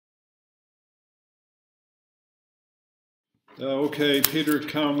Okay, Peter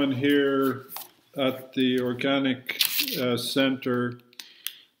Cowman here at the Organic Centre.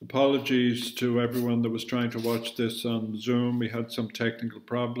 Apologies to everyone that was trying to watch this on Zoom. We had some technical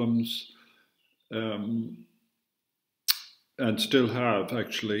problems and still have,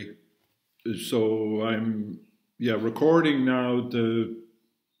 actually. So I'm recording now the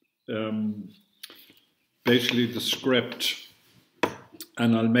basically the script,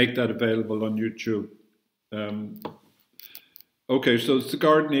 and I'll make that available on YouTube. Okay, so it's the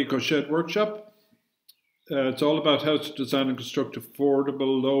Garden EcoShed workshop. It's all about how to design and construct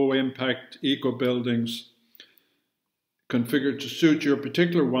affordable, low-impact eco-buildings configured to suit your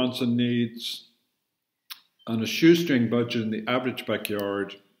particular wants and needs on a shoestring budget in the average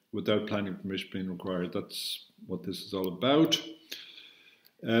backyard without planning permission being required. That's what this is all about.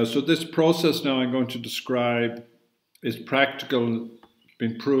 So this process now I'm going to describe is practical,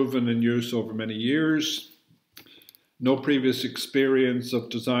 been proven in use over many years. No previous experience of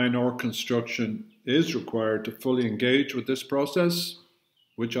design or construction is required to fully engage with this process,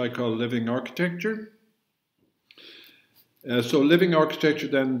 which I call living architecture. So living architecture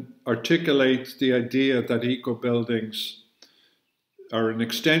then articulates the idea that eco-buildings are an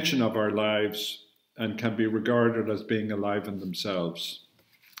extension of our lives and can be regarded as being alive in themselves.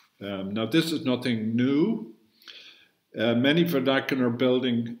 Now this is nothing new. Many vernacular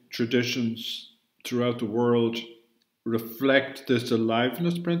building traditions throughout the world reflect this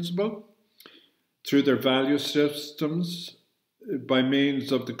aliveness principle through their value systems by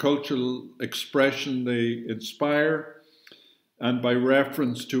means of the cultural expression they inspire and by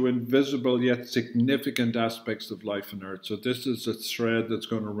reference to invisible yet significant aspects of life on earth. So this is a thread that's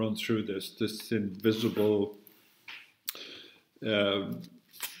going to run through this invisible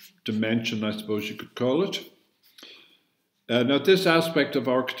dimension, I suppose you could call it. Now this aspect of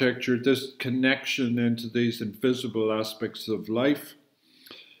architecture, this connection into these invisible aspects of life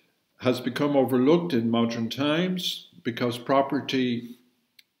has become overlooked in modern times because property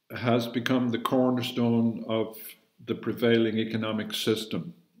has become the cornerstone of the prevailing economic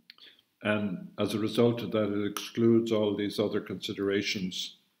system. And as a result of that, it excludes all these other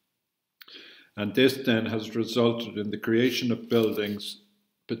considerations. And this then has resulted in the creation of buildings,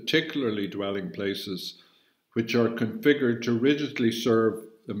 particularly dwelling places, which are configured to rigidly serve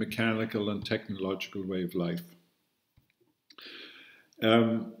a mechanical and technological way of life.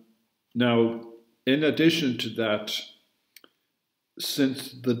 Now, in addition to that,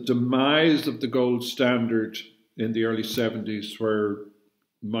 since the demise of the gold standard in the early 70s, where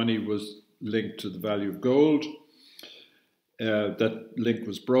money was linked to the value of gold, that link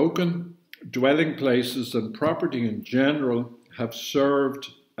was broken. Dwelling places and property in general have served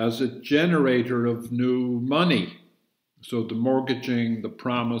as a generator of new money. So the mortgaging, the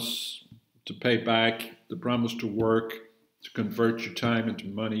promise to pay back, the promise to work, to convert your time into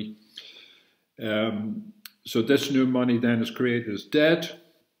money. So this new money then is created as debt,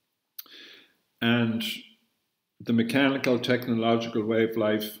 and the mechanical technological way of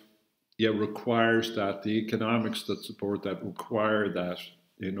life requires that. The economics that support that require that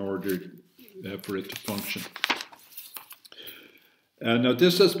in order for it to function. Now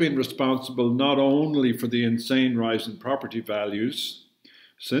this has been responsible not only for the insane rise in property values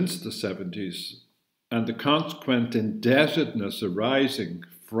since the 70s and the consequent indebtedness arising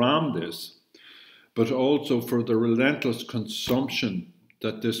from this, but also for the relentless consumption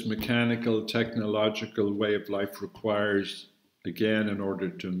that this mechanical technological way of life requires, again, in order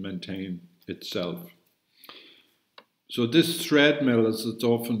to maintain itself. So this treadmill, as it's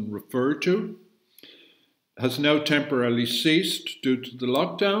often referred to, has now temporarily ceased due to the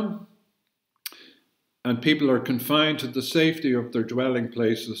lockdown, and people are confined to the safety of their dwelling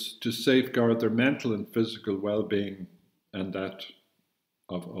places to safeguard their mental and physical well-being and that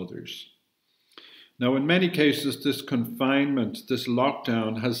of others. Now, in many cases, this confinement, this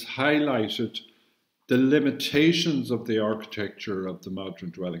lockdown has highlighted the limitations of the architecture of the modern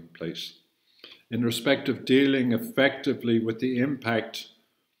dwelling place in respect of dealing effectively with the impact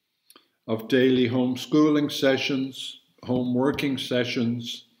of daily homeschooling sessions, home working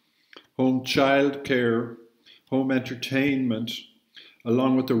sessions, home childcare, home entertainment,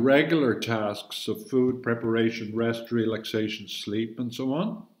 along with the regular tasks of food preparation, rest, relaxation, sleep, and so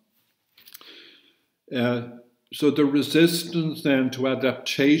on. So the resistance then to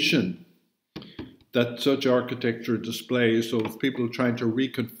adaptation that such architecture displays, so if people are trying to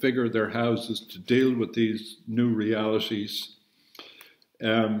reconfigure their houses to deal with these new realities,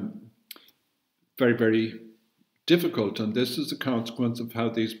 very, very difficult, and this is a consequence of how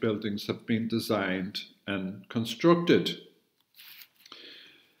these buildings have been designed and constructed.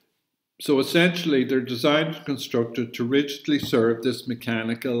 So essentially, they're designed and constructed to rigidly serve this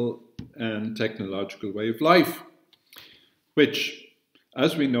mechanical and technological way of life, which,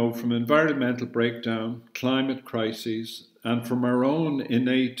 as we know from environmental breakdown, climate crises, and from our own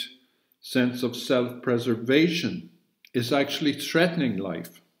innate sense of self-preservation, is actually threatening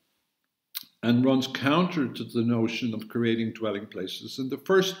life and runs counter to the notion of creating dwelling places in the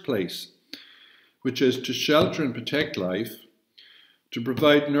first place, which is to shelter and protect life, to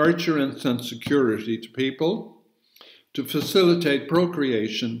provide nurturance and security to people, to facilitate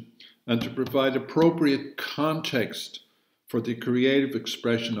procreation, and to provide appropriate context for the creative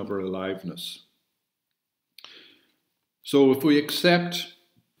expression of our aliveness. So if we accept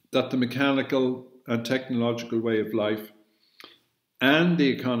that the mechanical and technological way of life and the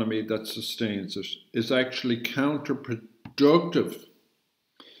economy that sustains it is actually counterproductive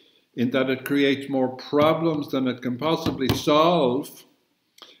in that it creates more problems than it can possibly solve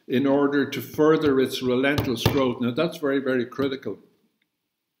in order to further its relentless growth. Now that's very, very critical.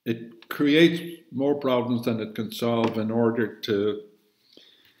 It creates more problems than it can solve in order to,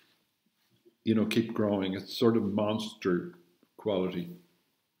 keep growing. It's sort of monster quality.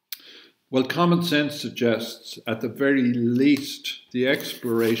 Well, common sense suggests, at the very least, the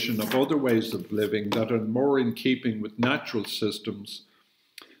exploration of other ways of living that are more in keeping with natural systems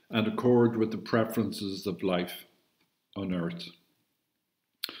and accord with the preferences of life on Earth.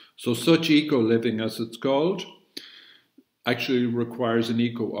 So such eco-living, as it's called, actually requires an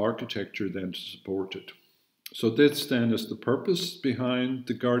eco-architecture then to support it. So this then is the purpose behind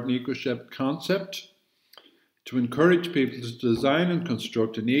the Garden EcoShed concept, to encourage people to design and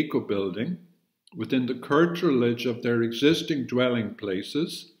construct an eco-building within the curtilage of their existing dwelling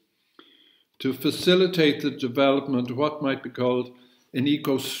places, to facilitate the development of what might be called an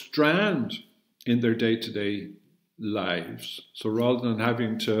eco-strand in their day-to-day lives. So rather than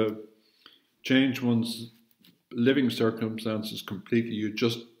having to change one's living circumstances completely, you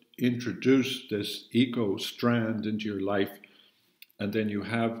just introduce this eco-strand into your life, and then you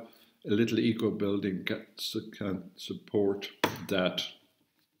have a little eco-building can support that.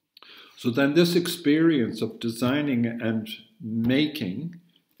 So then this experience of designing and making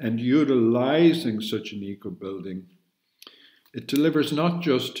and utilizing such an eco-building, it delivers not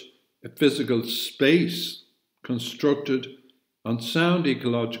just a physical space constructed on sound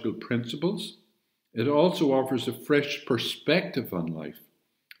ecological principles, it also offers a fresh perspective on life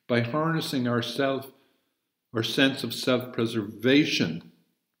by harnessing our sense of self-preservation,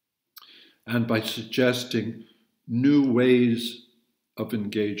 and by suggesting new ways of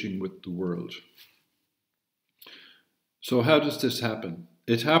engaging with the world. So how does this happen?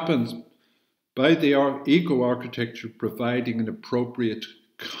 It happens by the eco-architecture providing an appropriate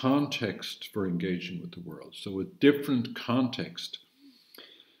context for engaging with the world. So a different context.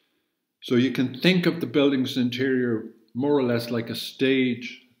 So you can think of the building's interior more or less like a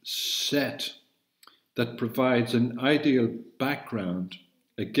stage set that provides an ideal background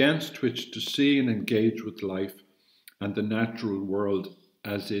against which to see and engage with life and the natural world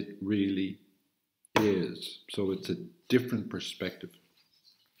as it really is. So it's a different perspective.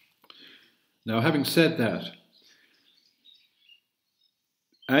 Now, having said that,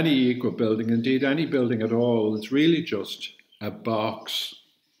 any eco-building, indeed any building at all, is really just a box,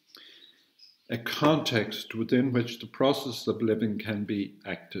 a context within which the process of living can be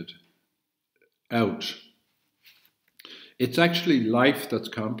acted out. It's actually life that's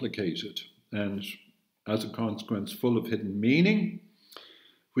complicated and, as a consequence, full of hidden meaning,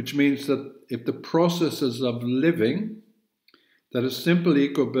 which means that if the processes of living that a simple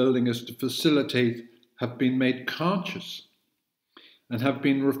eco-building is to facilitate have been made conscious and have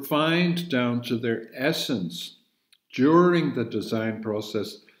been refined down to their essence during the design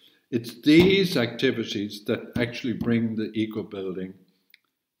process, it's these activities that actually bring the eco-building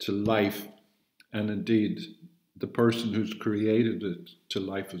to life, and indeed the person who's created it to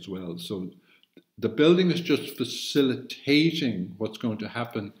life as well. So the building is just facilitating what's going to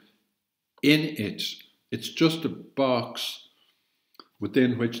happen in it. It's just a box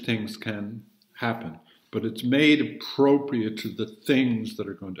within which things can happen, but it's made appropriate to the things that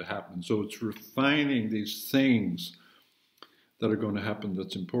are going to happen. So it's refining these things that are going to happen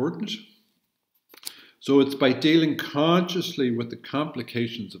that's important. So it's by dealing consciously with the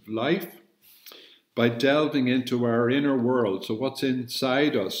complications of life, by delving into our inner world, so what's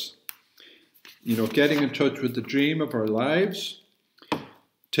inside us, getting in touch with the dream of our lives,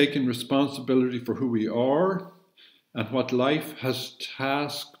 taking responsibility for who we are and what life has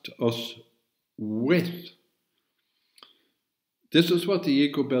tasked us with. This is what the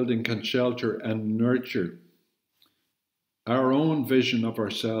eco-building can shelter and nurture. our own vision of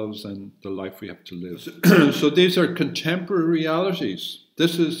ourselves and the life we have to live. So these are contemporary realities.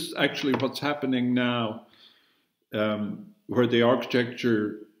 This is actually what's happening now, where the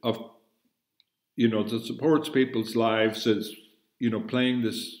architecture of, that supports people's lives is, playing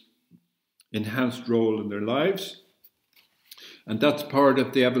this enhanced role in their lives. And that's part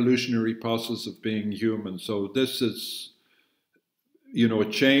of the evolutionary process of being human. So this is, a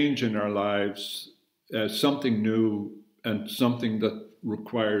change in our lives, something new, and something that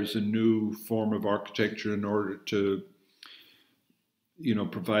requires a new form of architecture in order to,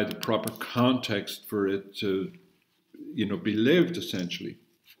 provide the proper context for it to, be lived, essentially.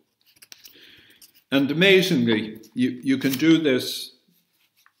 And amazingly, you can do this,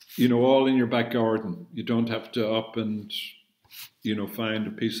 all in your back garden. You don't have to up and, find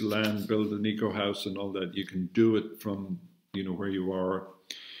a piece of land, build an eco house and all that. You can do it from, where you are.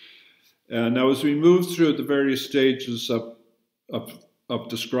 Now, as we move through the various stages of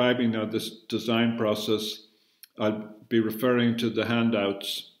describing now this design process, I'll be referring to the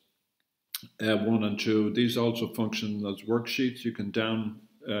handouts 1 and 2. These also function as worksheets. You can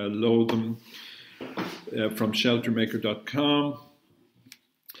download them from sheltermaker.com,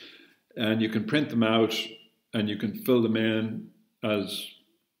 and you can print them out and you can fill them in as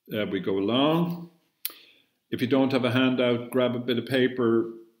we go along. If you don't have a handout, grab a bit of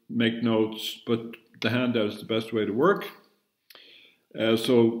paper, make notes, but the handout is the best way to work.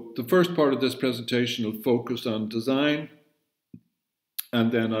 So the first part of this presentation will focus on design,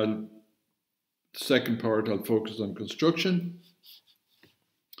 and then the second part I'll focus on construction.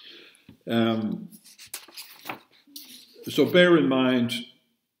 So bear in mind,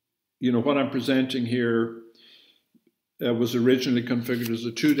 what I'm presenting here was originally configured as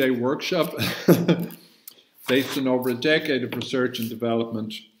a 2-day workshop based on over a decade of research and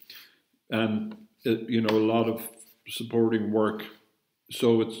development, and a lot of supporting work.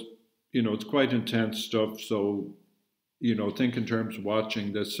 So it's quite intense stuff. So think in terms of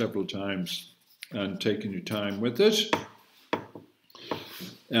watching this several times and taking your time with it.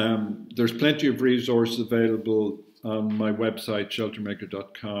 There's plenty of resources available on my website,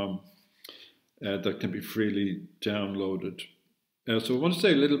 sheltermaker.com, that can be freely downloaded. So I want to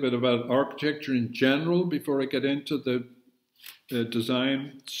say a little bit about architecture in general before I get into the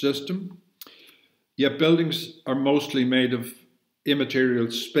design system. Yeah, buildings are mostly made of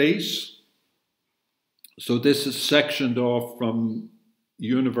immaterial space. So this is sectioned off from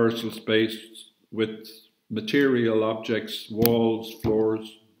universal space with material objects, walls,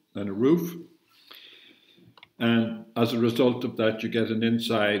 floors, and a roof. And as a result of that, you get an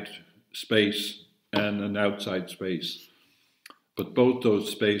inside space and an outside space. But both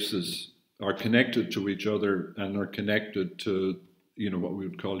those spaces are connected to each other and are connected to, what we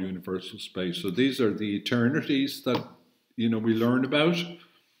would call universal space. So these are the eternities that, we learn about.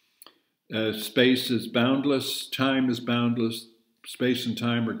 Space is boundless, time is boundless, space and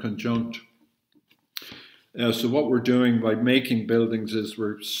time are conjunct. So what we're doing by making buildings is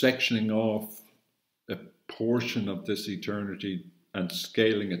we're sectioning off a portion of this eternity and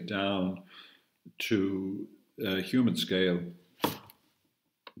scaling it down to human scale.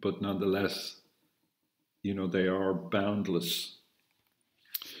 But nonetheless, they are boundless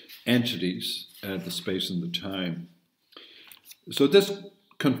entities, the space and the time. So this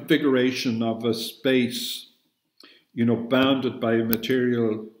configuration of a space, bounded by a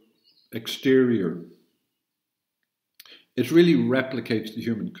material exterior, it really replicates the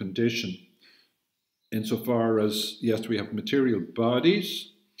human condition insofar as, yes, we have material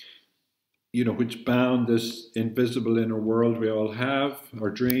bodies, which bound this invisible inner world we all have, our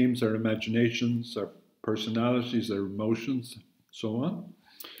dreams, our imaginations, our personalities, our emotions, so on.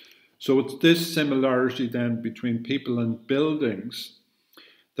 So it's this similarity then between people and buildings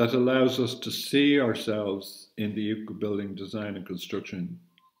that allows us to see ourselves in the eco-building design and construction,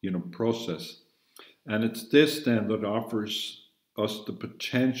 process. And it's this then that offers us the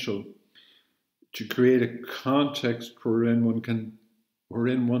potential to create a context wherein one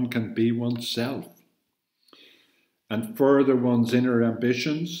can be oneself and further one's inner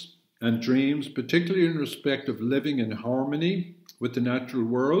ambitions and dreams, particularly in respect of living in harmony with the natural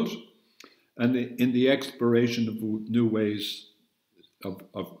world and in the exploration of new ways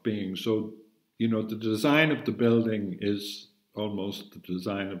of being. So, the design of the building is almost the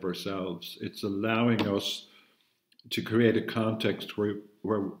design of ourselves. It's allowing us to create a context where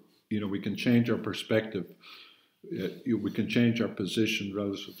we can change our perspective. We can change our position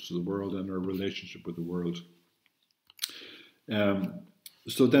relative to the world and our relationship with the world.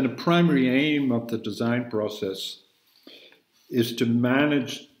 So then a primary aim of the design process is to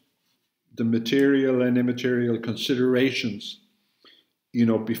manage the material and immaterial considerations,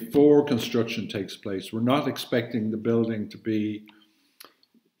 before construction takes place. We're not expecting the building to be,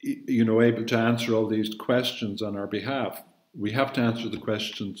 able to answer all these questions on our behalf. We have to answer the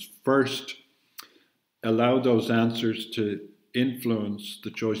questions first, allow those answers to influence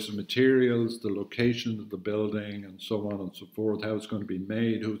the choice of materials, the location of the building, and so on and so forth, how it's going to be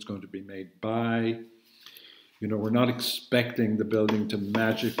made, who it's going to be made by. We're not expecting the building to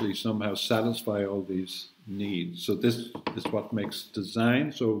magically somehow satisfy all these needs. So this is what makes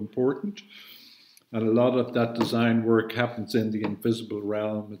design so important. And a lot of that design work happens in the invisible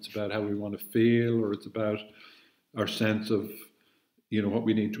realm. It's about how we want to feel, or it's about our sense of, what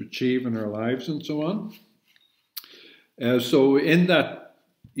we need to achieve in our lives and so on. So in that,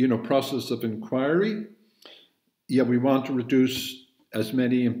 process of inquiry, we want to reduce as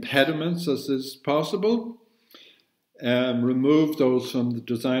many impediments as is possible, remove those from the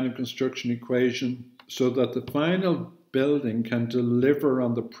design and construction equation so that the final building can deliver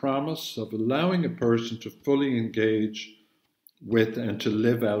on the promise of allowing a person to fully engage with and to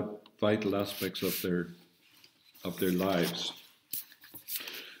live out vital aspects of their lives.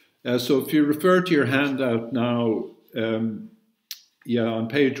 So if you refer to your handout now, on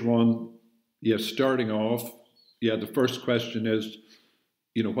page 1, starting off, the first question is,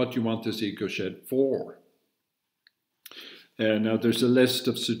 what do you want this EcoShed for? Now there's a list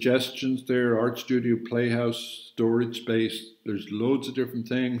of suggestions there: art studio, playhouse, storage space. There's loads of different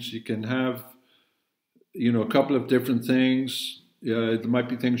things. You can have, a couple of different things. There might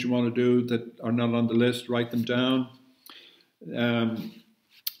be things you want to do that are not on the list. Write them down.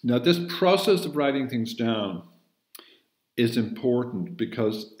 Now this process of writing things down is important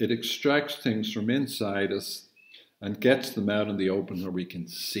because it extracts things from inside us and gets them out in the open where we can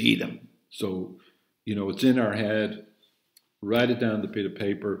see them. So, it's in our head. Write it down on the bit of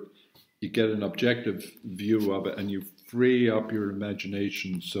paper. You get an objective view of it, and you free up your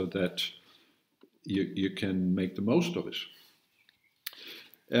imagination so that you can make the most of it.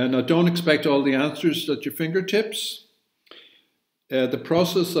 And now, don't expect all the answers at your fingertips. The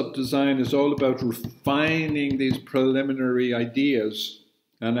process of design is all about refining these preliminary ideas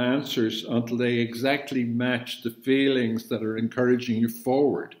and answers until they exactly match the feelings that are encouraging you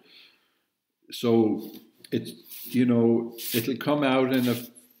forward. So it'll come out in a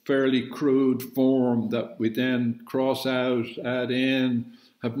fairly crude form that we then cross out, add in,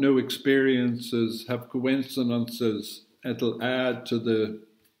 have new experiences, have coincidences. It'll add to the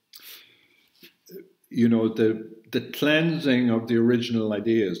cleansing of the original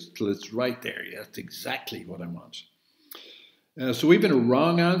ideas till it's right there. Yeah, that's exactly what I want. So even a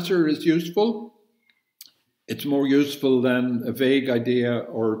wrong answer is useful. It's more useful than a vague idea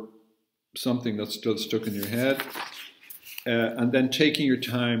or something that's still stuck in your head. And then taking your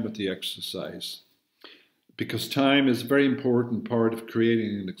time with the exercise, because time is a very important part of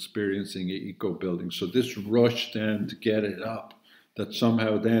creating and experiencing eco building. So this rush then to get it up, that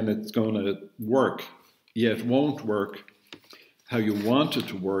somehow then it's going to work, yet won't work how you want it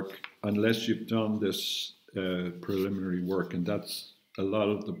to work unless you've done this preliminary work. And that's a lot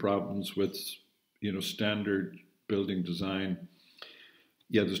of the problems with standard building design.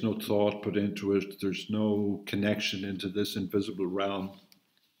 There's no thought put into it. There's no connection into this invisible realm.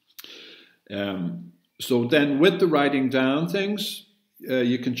 So then with the writing down things,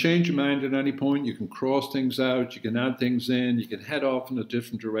 you can change your mind at any point. You can cross things out. You can add things in. You can head off in a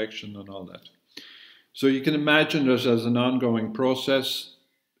different direction and all that. So you can imagine it as an ongoing process.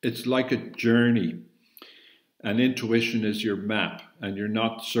 It's like a journey. And intuition is your map. And you're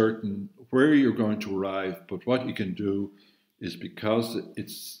not certain where you're going to arrive. But what you can do is, because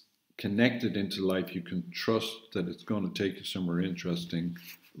it's connected into life, you can trust that it's going to take you somewhere interesting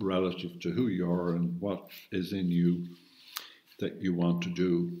relative to who you are and what is in you that you want to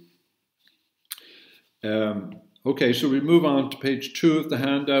do. Okay, so we move on to page 2 of the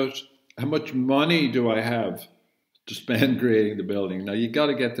handout. How much money do I have to spend creating the building? Now, you got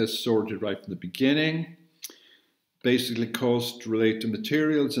to get this sorted right from the beginning. Basically, costs relate to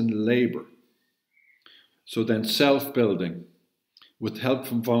materials and labor. So then self-building with help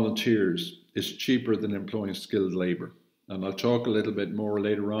from volunteers is cheaper than employing skilled labor. And I'll talk a little bit more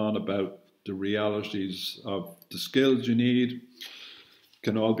later on about the realities of the skills you need.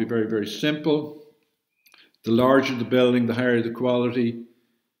 Can all be very, very simple. The larger the building, the higher the quality,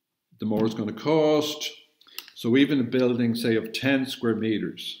 the more it's going to cost. So even a building, say, of 10 square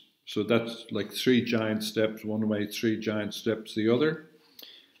meters, so that's like 3 giant steps one way, 3 giant steps the other,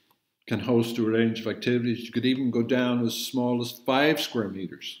 can host a range of activities. You could even go down as small as 5 square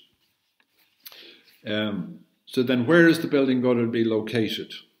meters. So then where is the building going to be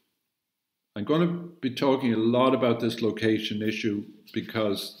located? I'm going to be talking a lot about this location issue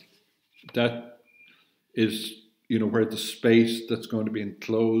because that is, where the space that's going to be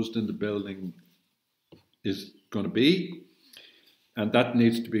enclosed in the building is going to be, and that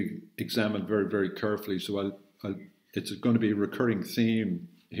needs to be examined very, very carefully. So it's going to be a recurring theme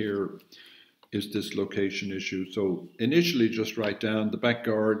here, is this location issue. So initially, just write down the back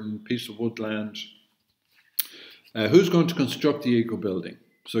garden, piece of woodland. Who's going to construct the eco building?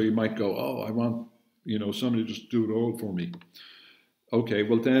 So you might go, oh, I want, somebody just do it all for me. Okay,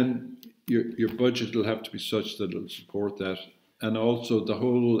 well then your budget will have to be such that it'll support that. And also the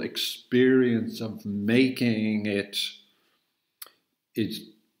whole experience of making it,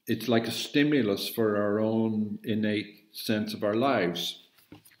 it's like a stimulus for our own innate sense of our lives.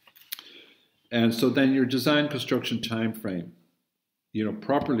 And so then your design construction time frame,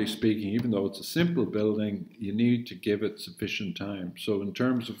 properly speaking, even though it's a simple building, you need to give it sufficient time. So in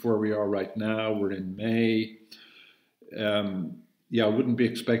terms of where we are right now, we're in May. I wouldn't be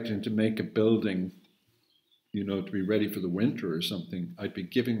expecting to make a building, to be ready for the winter or something. I'd be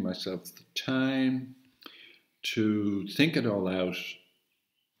giving myself the time to think it all out,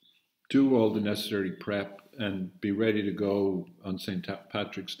 do all the necessary prep, and be ready to go on St.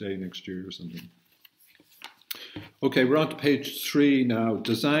 Patrick's Day next year or something. Okay, we're on to page 3 now.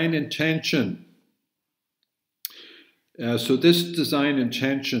 Design intention. So this design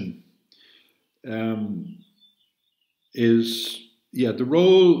intention is, the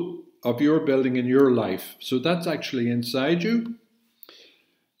role of your building in your life. So that's actually inside you.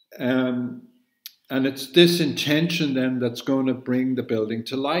 And it's this intention then that's going to bring the building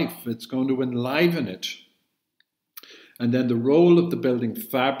to life. It's going to enliven it. And then the role of the building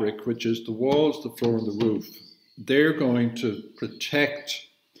fabric, which is the walls, the floor, and the roof, they're going to protect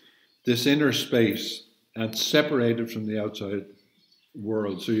this inner space and separate it from the outside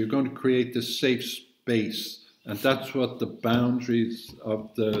world. So you're going to create this safe space. And that's what the boundaries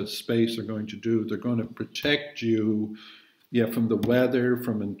of the space are going to do. They're going to protect you, from the weather,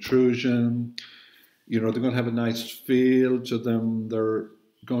 from intrusion. They're going to have a nice feel to them. They're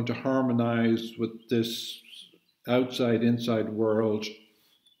going to harmonize with this outside-inside world.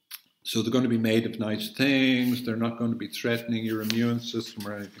 So they're going to be made of nice things. They're not going to be threatening your immune system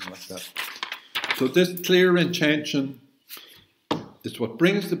or anything like that. So this clear intention is what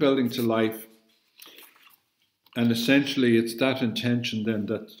brings the building to life. And essentially, it's that intention then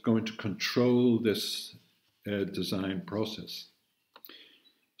that's going to control this design process.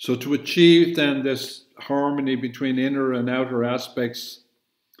 So to achieve then this harmony between inner and outer aspects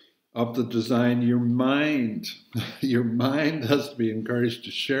of the design, your mind has to be encouraged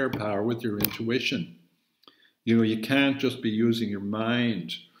to share power with your intuition. You can't just be using your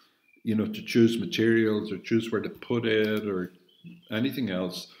mind, to choose materials or choose where to put it or anything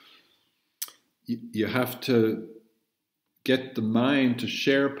else. You have to get the mind to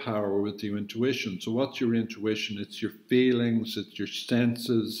share power with your intuition. So what's your intuition? It's your feelings, it's your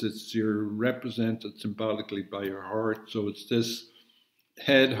senses, it's represented symbolically by your heart. So it's this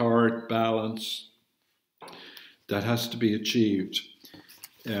head-heart balance that has to be achieved.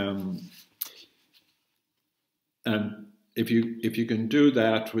 And if you can do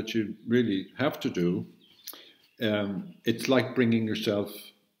that, which you really have to do, it's like bringing yourself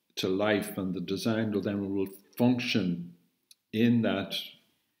to life, and the design will function in that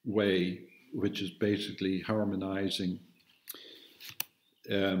way, which is basically harmonizing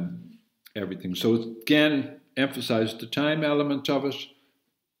everything. So again, emphasize the time element of it.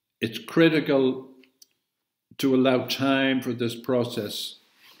 It's critical to allow time for this process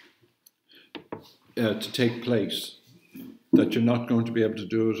to take place, that you're not going to be able to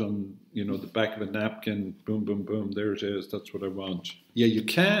do it on the back of a napkin, boom, boom, boom, there it is, that's what I want. Yeah, you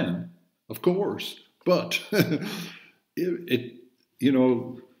can, of course, but it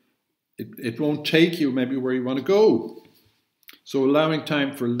won't take you maybe where you want to go. So allowing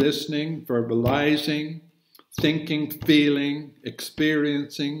time for listening, verbalizing, thinking, feeling,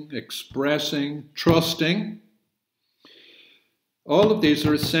 experiencing, expressing, trusting. All of these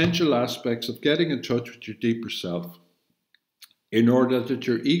are essential aspects of getting in touch with your deeper self in order that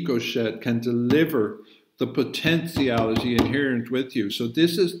your EcoShed can deliver the potentiality inherent with you. So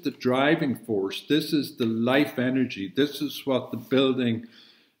this is the driving force. This is the life energy. This is what the building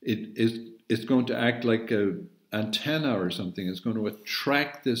is going to act like an antenna or something. It's going to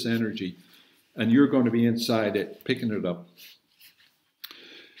attract this energy, and you're going to be inside it, picking it up.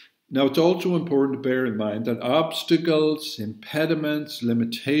 Now, it's also important to bear in mind that obstacles, impediments,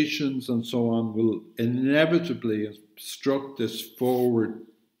 limitations, and so on will inevitably obstruct this forward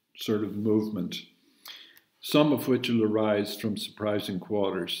sort of movement. some of which will arise from surprising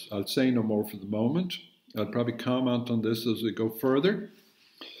quarters. I'll say no more for the moment. I'll probably comment on this as we go further.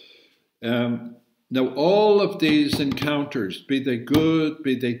 Now, all of these encounters, be they good,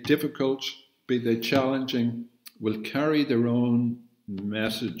 be they difficult, be they challenging, will carry their own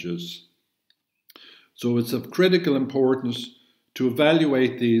messages. So it's of critical importance to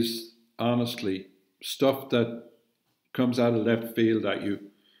evaluate these honestly. Stuff that comes out of left field at you,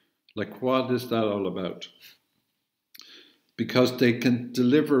 like what is that all about? Because they can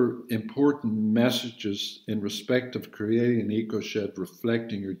deliver important messages in respect of creating an EcoShed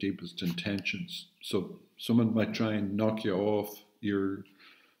reflecting your deepest intentions. So someone might try and knock you off your,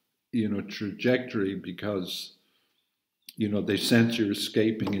 trajectory because, they sense you're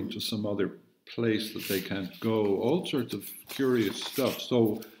escaping into some other place that they can't go. All sorts of curious stuff.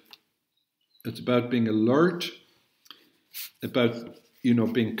 So it's about being alert, about,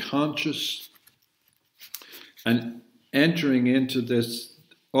 being conscious and entering into this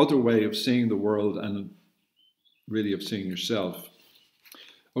other way of seeing the world and really of seeing yourself.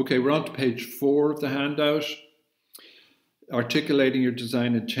 Okay, we're on to page 4 of the handout. Articulating your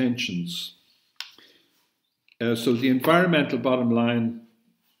design intentions. So the environmental bottom line,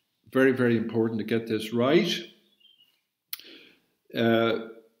 very, very important to get this right.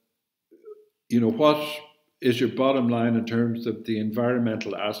 What is your bottom line in terms of the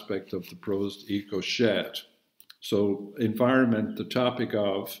environmental aspect of the proposed EcoShed? So environment, the topic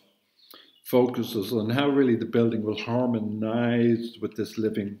of, focuses on how really the building will harmonize with this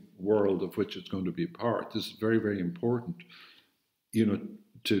living world of which it's going to be a part. This is very, very important,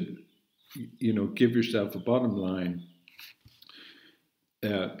 to, give yourself a bottom line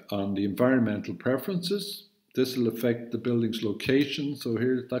on the environmental preferences. This will affect the building's location. So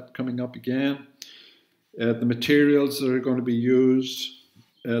here's that coming up again. The materials that are going to be used,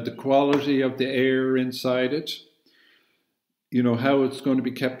 the quality of the air inside it, how it's going to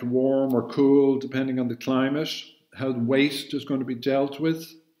be kept warm or cool depending on the climate, how the waste is going to be dealt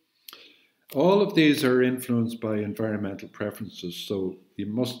with. All of these are influenced by environmental preferences, so you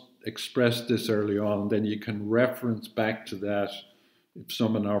must express this early on, then you can reference back to that if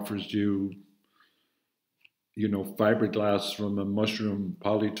someone offers you, fiberglass from a mushroom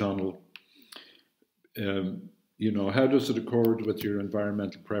polytunnel. How does it accord with your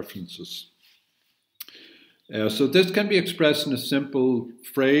environmental preferences? So this can be expressed in a simple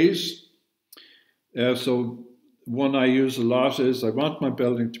phrase. So one I use a lot is, I want my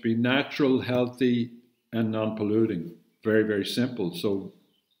building to be natural, healthy, and non-polluting. Very, very simple. So,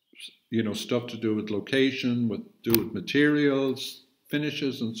 stuff to do with location, do with materials,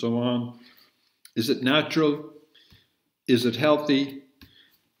 finishes, and so on. Is it natural? Is it healthy?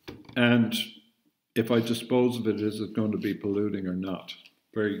 And if I dispose of it, is it going to be polluting or not?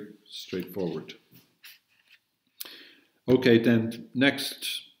 Very straightforward. Okay, then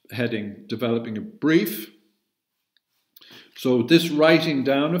next heading, developing a brief. So this writing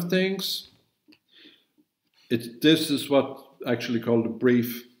down of things, this is what actually called a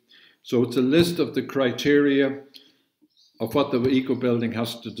brief. So it's a list of the criteria of what the eco building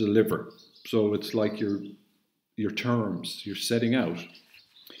has to deliver. So it's like your terms you're setting out.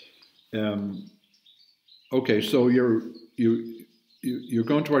 Okay, so you're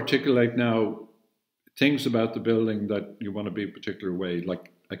going to articulate now things about the building that you want to be a particular way,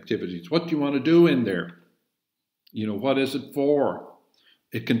 like activities. What do you want to do in there? What is it for?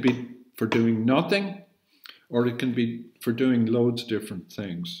 It can be for doing nothing, or it can be for doing loads of different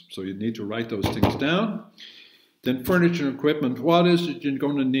things. So you need to write those things down. Then furniture and equipment, what is it you're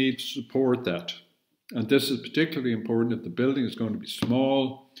going to need to support that? And this is particularly important if the building is going to be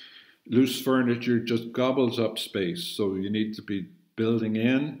small. Loose furniture just gobbles up space. So you need to be building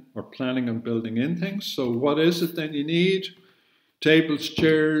in or planning on building in things. So what is it then you need? Tables,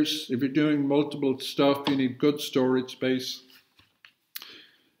 chairs. If you're doing multiple stuff, you need good storage space.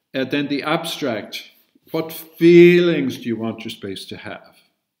 And then the abstract. What feelings do you want your space to have?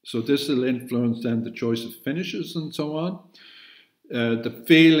 So this will influence then the choice of finishes and so on. The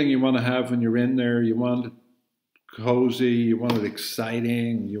feeling you want to have when you're in there, you want it cozy, you want it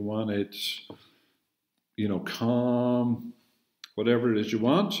exciting, you want it, calm, whatever it is you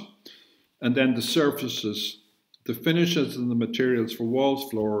want. And then the surfaces, the finishes and the materials for walls,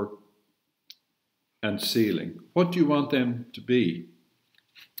 floor, and ceiling. What do you want them to be?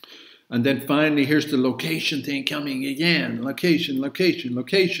 And then finally, here's the location thing coming again. Location, location,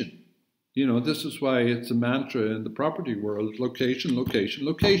 location. This is why it's a mantra in the property world. Location, location,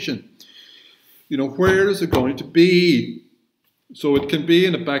 location. Where is it going to be? So it can be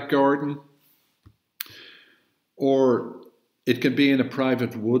in a back garden, or it can be in a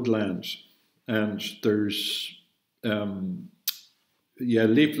private woodland. and there's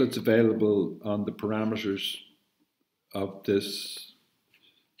leaflets available on the parameters of this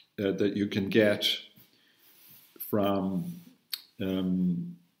that you can get from,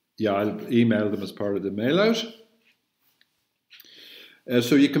 I'll email them as part of the mail out.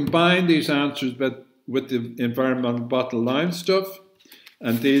 So you combine these answers with the environmental bottom line stuff,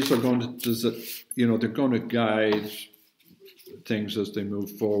 and these are going to, they're going to guide things as they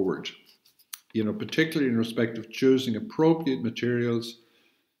move forward. Particularly in respect of choosing appropriate materials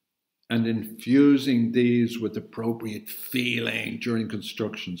and infusing these with appropriate feeling during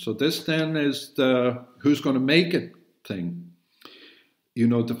construction. So this then is the who's going to make it thing.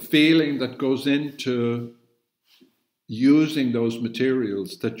 The feeling that goes into using those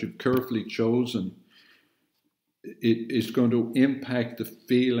materials that you've carefully chosen, it is going to impact the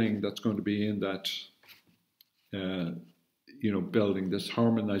feeling that's going to be in that building, this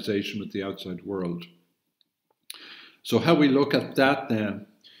harmonization with the outside world. So how we look at that then,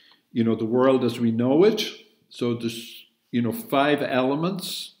 the world as we know it. So there's, 5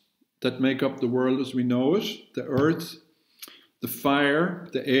 elements that make up the world as we know it: the earth, the fire,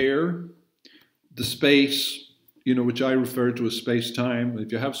 the air, the space, which I refer to as space-time.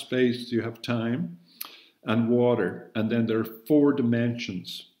 If you have space, you have time, and water. And then there are 4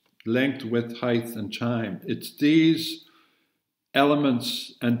 dimensions: length, width, height, and time. It's these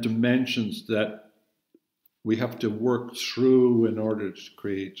elements and dimensions that we have to work through in order to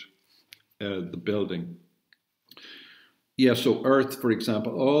create the building. So earth, for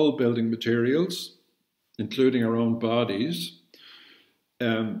example, all building materials, including our own bodies,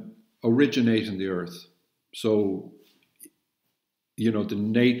 originate in the earth. So, the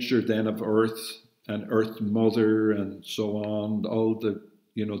nature then of earth and earth mother and so on, all the,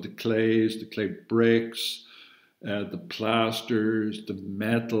 the clays, the clay bricks, the plasters, the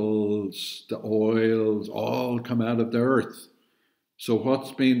metals, the oils, all come out of the earth. So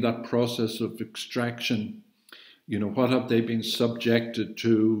what's been that process of extraction? What have they been subjected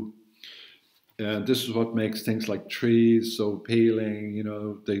to? This is what makes things like trees so appealing.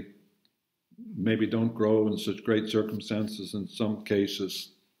 They maybe don't grow in such great circumstances in some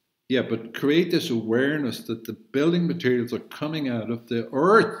cases. But create this awareness that the building materials are coming out of the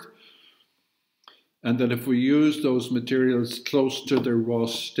earth. And that if we use those materials close to their raw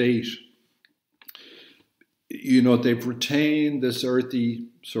state, they've retained this earthy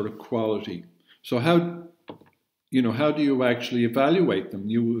sort of quality. So how do you actually evaluate them?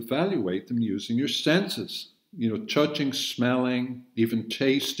 You evaluate them using your senses. Touching, smelling, even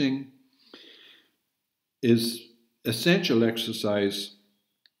tasting is essential exercise,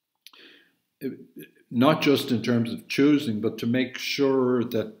 not just in terms of choosing, but to make sure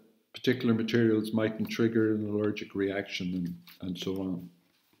that particular materials mightn't trigger an allergic reaction and so on.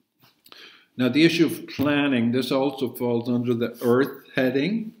 Now, the issue of planning, this also falls under the earth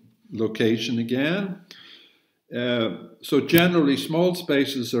heading, location again. So generally, small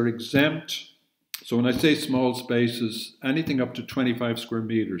spaces are exempt. So when I say small spaces, anything up to 25 square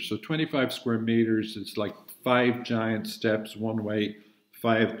meters. So 25 square meters is like 5 giant steps one way,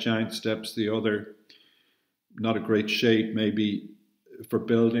 5 giant steps the other. Not a great shape, maybe, for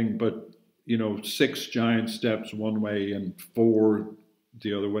building, but 6 giant steps one way and 4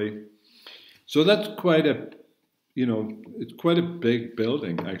 the other way. So that's quite a, it's quite a big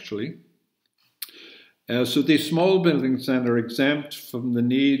building actually. So these small buildings then are exempt from the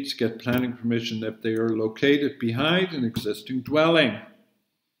need to get planning permission if they are located behind an existing dwelling.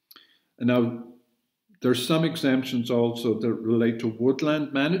 And now there's some exemptions also that relate to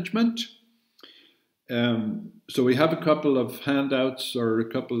woodland management. So we have a couple of handouts or a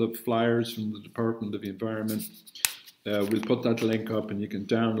couple of flyers from the Department of the Environment. We'll put that link up and you can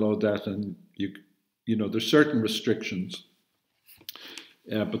download that, and there's certain restrictions,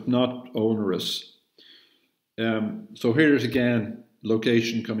 but not onerous. So here's again,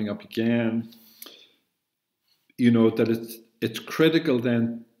 location coming up again. That it's critical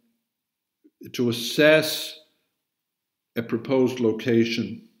then to assess a proposed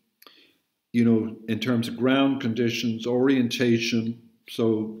location, in terms of ground conditions, orientation.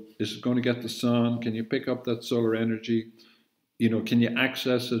 So is it going to get the sun? Can you pick up that solar energy? Can you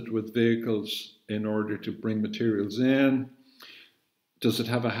access it with vehicles in order to bring materials in? Does it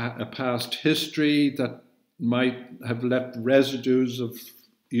have a past history that might have left residues of,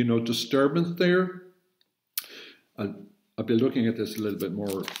 disturbance there? I'll be looking at this a little bit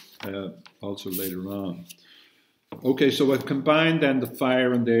more also later on. Okay, so I've combined then the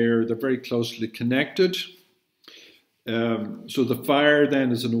fire and the air. They're very closely connected. So the fire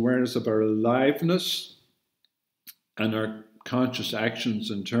then is an awareness of our aliveness and our conscious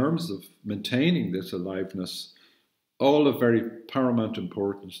actions in terms of maintaining this aliveness, all of very paramount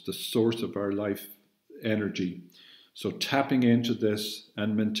importance, the source of our life energy. So tapping into this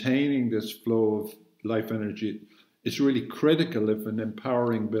and maintaining this flow of life energy is really critical if an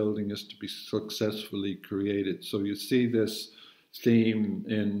empowering building is to be successfully created. So you see this theme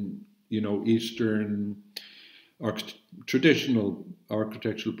in, Eastern traditional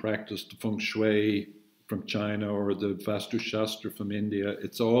architectural practice, the feng shui from China or the Vastu Shastra from India.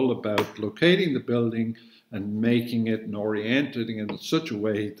 It's all about locating the building and making it and orienting it in such a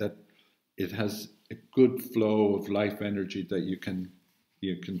way that it has a good flow of life energy that you can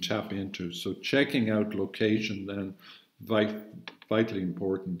tap into. So checking out location then, vitally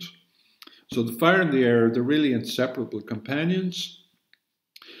important. So the fire and the air, they're really inseparable companions.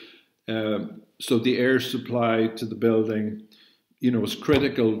 So the air supply to the building, is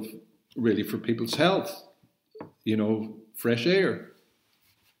critical really for people's health, fresh air.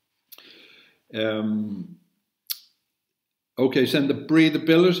 Okay, so then the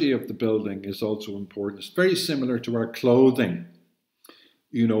breathability of the building is also important. It's very similar to our clothing.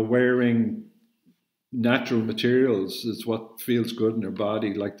 Wearing natural materials is what feels good in your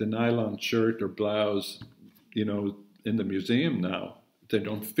body, like the nylon shirt or blouse, in the museum now. They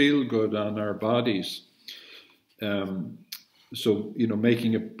don't feel good on our bodies. So,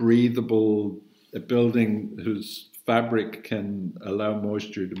 making it breathable, a building whose fabric can allow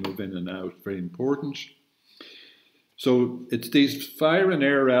moisture to move in and out, very important. So it's these fire and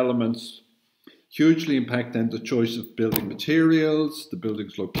air elements hugely impact then the choice of building materials, the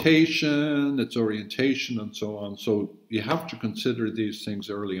building's location, its orientation, and so on. So you have to consider these things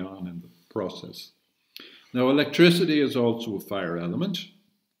early on in the process. Now, electricity is also a fire element.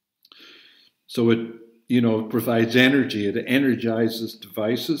 So it, provides energy, it energizes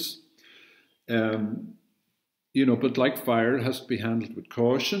devices. But like fire, it has to be handled with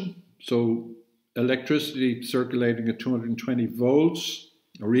caution. So electricity circulating at 220 volts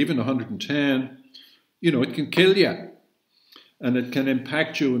or even 110, it can kill you. And it can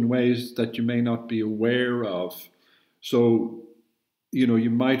impact you in ways that you may not be aware of. So, you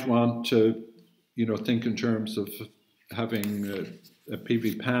might want to, think in terms of having a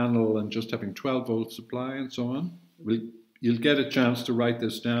PV panel and just having 12 volt supply and so on. You'll get a chance to write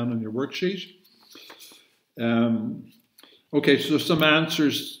this down on your worksheet. Okay, so some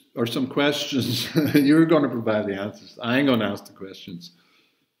answers or some questions. You're going to provide the answers. I'm going to ask the questions.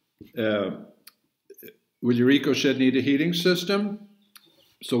 Will your EcoShed need a heating system?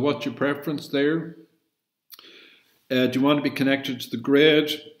 So what's your preference there? Do you want to be connected to the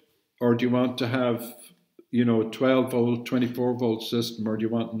grid, or do you want to have, a 12 volt, 24 volt system, or do you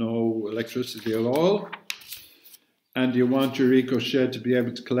want no electricity at all? And do you want your EcoShed to be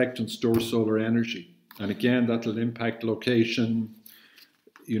able to collect and store solar energy? And again, that'll impact location,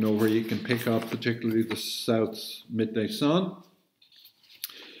 where you can pick up particularly the south's midday sun.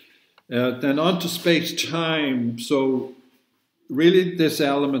 Then on to space-time. So really this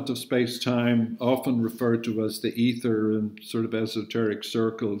element of space-time, often referred to as the ether in sort of esoteric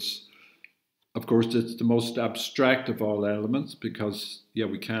circles. Of course, it's the most abstract of all elements because,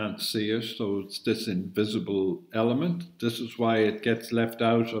 we can't see it. So it's this invisible element. This is why it gets left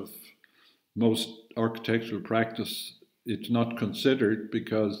out of most architectural practice. It's not considered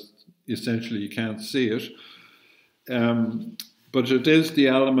because essentially you can't see it. But it is the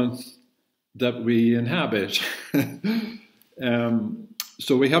element that we inhabit.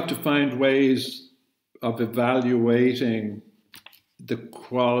 So we have to find ways of evaluating the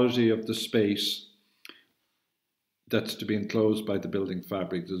quality of the space that's to be enclosed by the building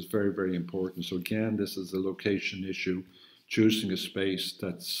fabric. This is very, very important. So again, this is a location issue, choosing a space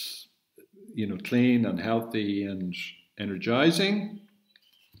that's, clean and healthy and energizing.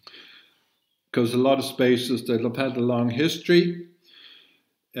 Because a lot of spaces that have had a long history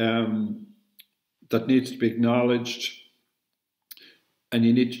that needs to be acknowledged, and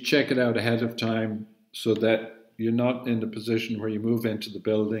you need to check it out ahead of time so that you're not in the position where you move into the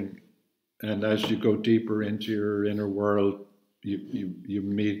building and as you go deeper into your inner world, you're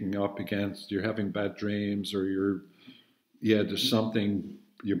meeting up against, you're having bad dreams, or there's something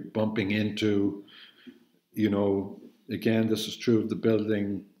you're bumping into. Again, this is true of the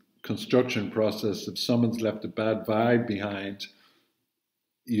building construction process. If someone's left a bad vibe behind,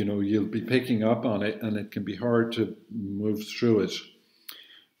 you'll be picking up on it, and it can be hard to move through it.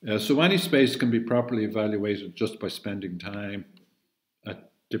 So any space can be properly evaluated just by spending time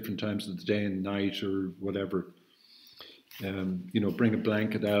at different times of the day and night or whatever. Bring a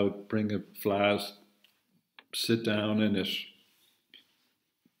blanket out, bring a flask, sit down in it.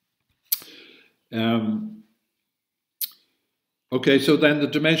 Okay, so then the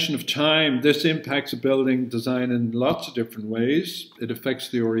dimension of time, this impacts a building design in lots of different ways. It affects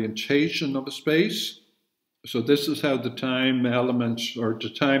the orientation of a space. So this is how the time element or the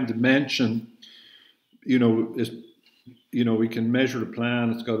time dimension, is, we can measure a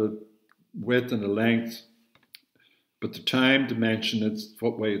plan. It's got a width and a length, but the time dimension is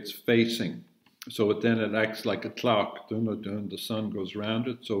what way it's facing. So it acts like a clock. The sun goes around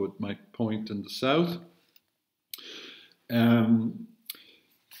it, so it might point in the south.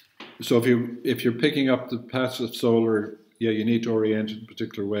 So if you're picking up the passive solar, you need to orient it in a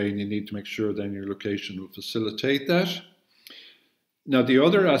particular way, and you need to make sure then your location will facilitate that. Now, the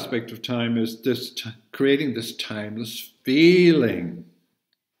other aspect of time is this creating this timeless feeling.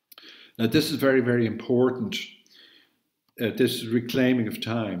 Now, this is very, very important. This is reclaiming of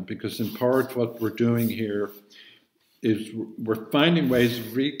time, because in part what we're doing here is we're finding ways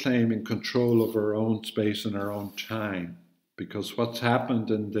of reclaiming control of our own space and our own time. Because what's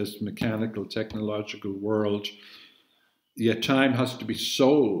happened in this mechanical, technological world, time has to be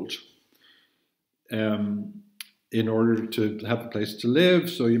sold in order to have a place to live.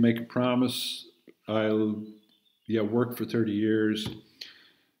 So you make a promise, I'll work for 30 years,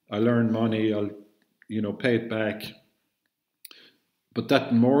 I'll earn money, I'll pay it back. But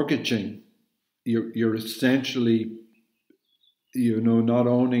that mortgaging, you're essentially not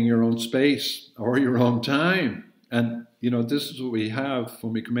owning your own space or your own time. And this is what we have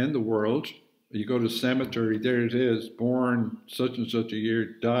when we come in the world. You go to the cemetery, there it is, born such and such a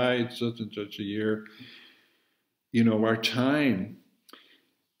year, died such and such a year. Our time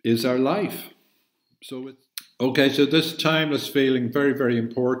is our life. So this timeless feeling, very, very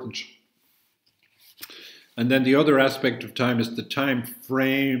important. And then the other aspect of time is the time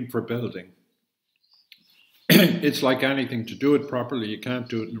frame for building. It's like anything, to do it properly, you can't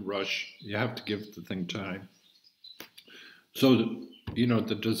do it in a rush. You have to give the thing time. So,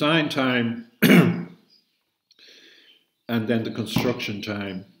 the design time and then the construction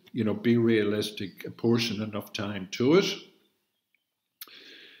time, be realistic, apportion enough time to it.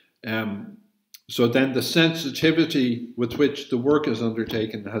 So then the sensitivity with which the work is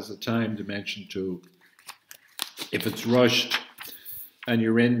undertaken has a time dimension too. If it's rushed and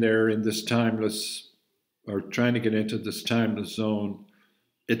you're in there in this timeless, or trying to get into this timeless zone,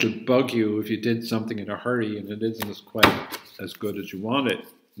 it'll bug you if you did something in a hurry and it isn't quite as good as you want it.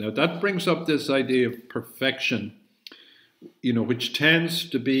 Now that brings up this idea of perfection, which tends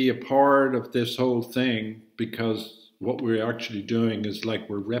to be a part of this whole thing, because what we're actually doing is like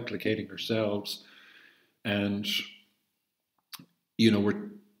we're replicating ourselves, and we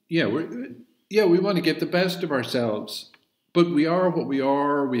want to give the best of ourselves, but we are what we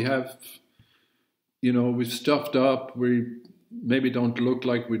are. We have, we've stuffed up. We maybe don't look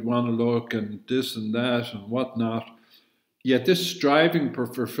like we'd want to look, and this and that and whatnot. Yet this striving for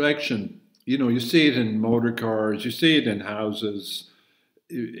perfection, you see it in motor cars, you see it in houses.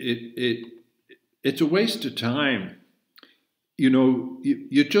 It's a waste of time.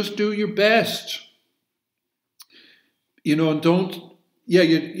 You just do your best. And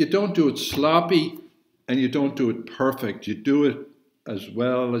you don't do it sloppy, and you don't do it perfect. You do it as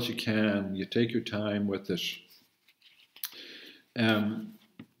well as you can. You take your time with it. Now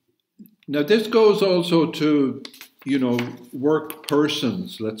this goes also to, work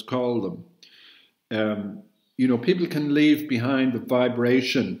persons, let's call them. People can leave behind the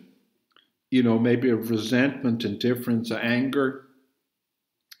vibration, maybe of resentment, indifference, anger.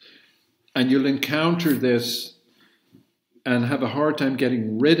 And you'll encounter this and have a hard time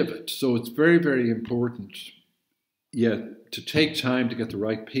getting rid of it. So it's very, very important, to take time to get the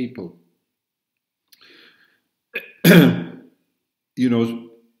right people.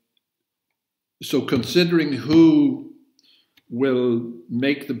 So considering who will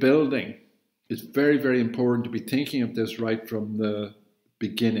make the building, it's very, very important to be thinking of this right from the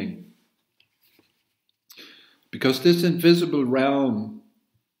beginning. Because this invisible realm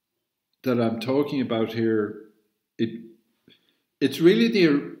that I'm talking about here, it's really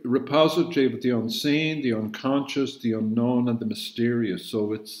the repository of the unseen, the unconscious, the unknown, and the mysterious.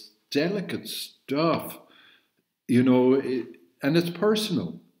 So it's delicate stuff, and it's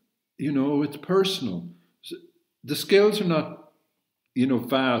personal. It's personal. The skills are not,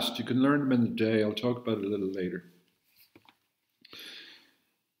 fast. You can learn them in a day. I'll talk about it a little later.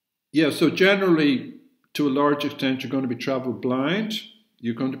 So generally, to a large extent, you're going to be travel blind.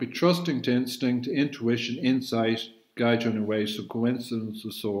 You're going to be trusting to instinct, intuition, insight, guide you in a way. So coincidences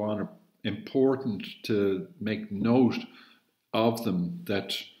and so on are important to make note of them,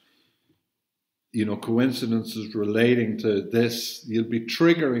 that coincidences relating to this, you'll be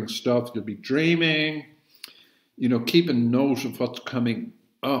triggering stuff, you'll be dreaming, keep a note of what's coming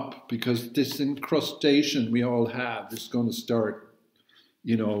up, because this incrustation we all have is going to start,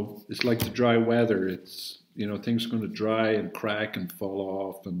 it's like the dry weather. It's, things are going to dry and crack and fall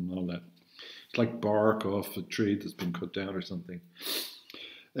off and all that. It's like bark off a tree that's been cut down or something.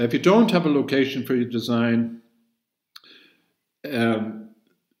 If you don't have a location for your design,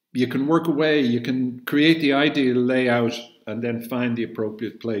 you can work away. You can create the ideal layout and then find the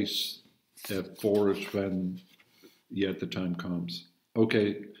appropriate place for it when the time comes.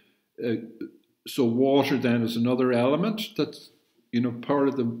 Okay, so water then is another element that's part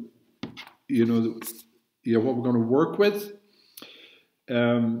of the what we're going to work with.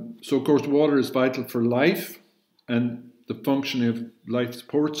 So of course water is vital for life and the functioning of life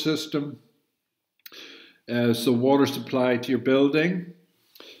support system. So water supply to your building,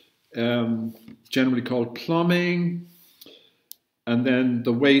 generally called plumbing, and then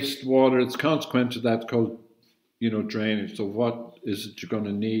the wastewater, it's consequent to that, called drainage. So what is it you're going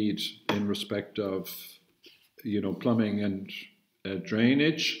to need in respect of plumbing and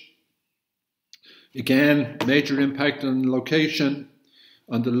drainage? Again, major impact on location,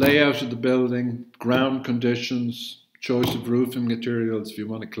 on the layout of the building, ground conditions, choice of roofing materials if you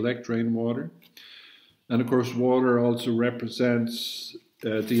want to collect rainwater. And of course, water also represents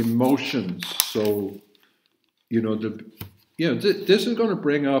the emotions. So, this is going to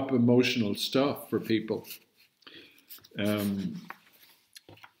bring up emotional stuff for people.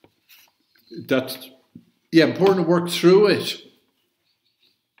 That's important to work through it.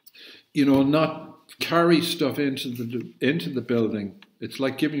 Not carry stuff into the building. It's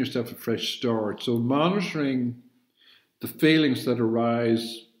like giving yourself a fresh start. So monitoring the feelings that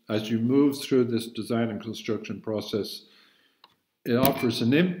arise as you move through this design and construction process, it offers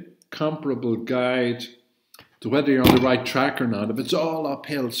an incomparable guide to whether you're on the right track or not. If it's all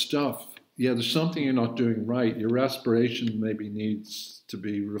uphill stuff, there's something you're not doing right. Your aspiration maybe needs to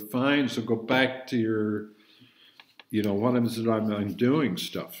be refined. So go back to your, what is it I'm doing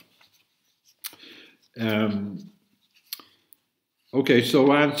stuff. Okay,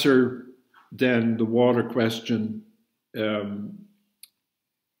 so answer then the water question. Are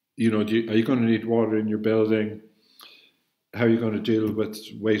you going to need water in your building? How are you going to deal with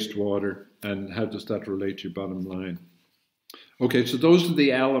wastewater? And how does that relate to your bottom line? Okay, so those are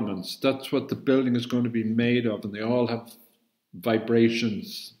the elements. That's what the building is going to be made of, and they all have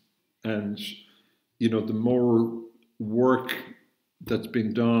vibrations. And, the more work that's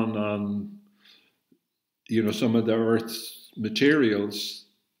been done on, some of the Earth's materials,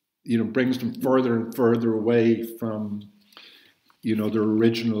 brings them further and further away from, their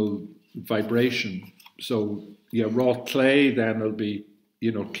original vibration. So, raw clay then will be,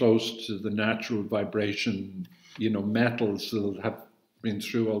 close to the natural vibration, metals that have been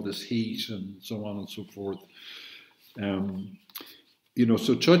through all this heat and so on and so forth.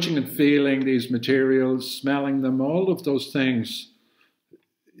 So touching and feeling these materials, smelling them, all of those things,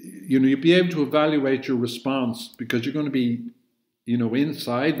 you'll be able to evaluate your response because you're going to be,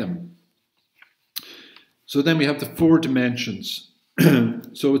 inside them. So then we have the 4 dimensions.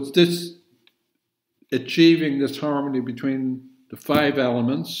 So it's this achieving this harmony between the 5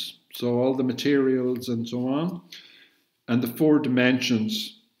 elements, so all the materials and so on, and the 4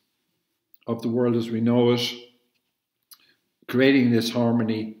 dimensions of the world as we know it. Creating this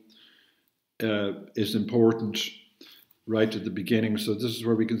harmony is important right at the beginning. So this is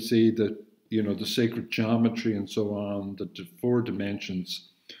where we can see that, the sacred geometry and so on, that the 4 dimensions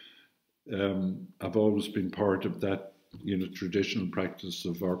have always been part of that, traditional practice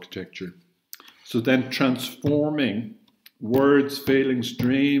of architecture. So then transforming words, feelings,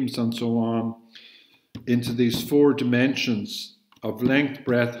 dreams, and so on into these 4 dimensions of length,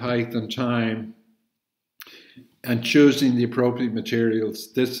 breadth, height, and time, and choosing the appropriate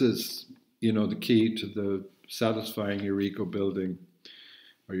materials. This is, the key to the satisfying your eco building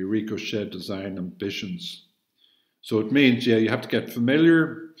or your EcoShed design ambitions. So it means, you have to get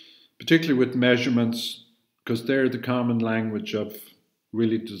familiar, particularly with measurements, because they're the common language of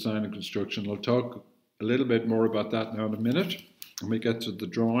really design and construction. I'll talk a little bit more about that now in a minute when we get to the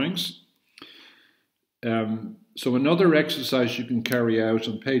drawings. So another exercise you can carry out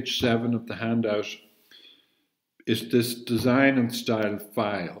on page 7 of the handout is this design and style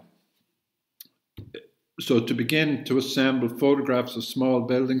file. So to begin to assemble photographs of small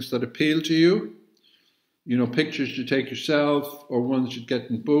buildings that appeal to you, pictures you take yourself or ones you get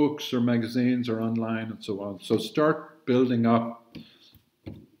in books or magazines or online and so on. So start building up,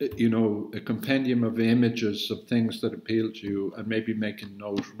 a compendium of images of things that appeal to you, and maybe make a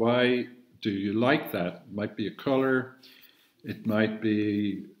note. Why do you like that? It might be a color. It might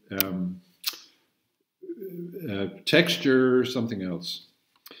be, texture, something else.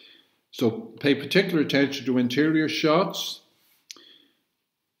 So pay particular attention to interior shots.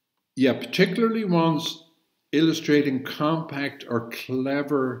 Yeah, particularly ones illustrating compact or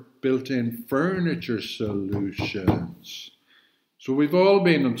clever built-in furniture solutions. So we've all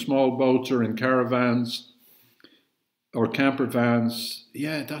been on small boats or in caravans or camper vans.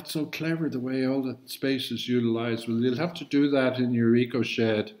 Yeah, that's so clever the way all that space is utilized. Well, you'll have to do that in your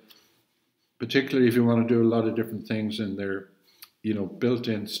EcoShed, particularly if you want to do a lot of different things in there,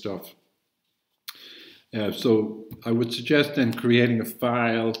 built-in stuff. So I would suggest then creating a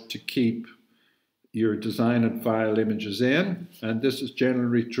file to keep your design and file images in. And this is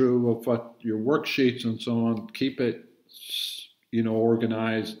generally true of what your worksheets and so on. Keep it,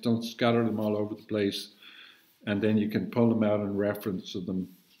 organized. Don't scatter them all over the place. And then you can pull them out and reference them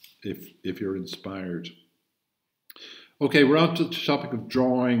if you're inspired. Okay, we're on to the topic of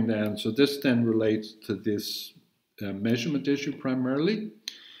drawing then. So this then relates to this measurement issue primarily.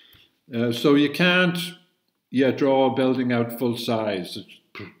 So you can't draw a building out full size.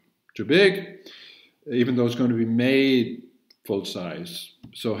 It's too big, even though it's going to be made full size.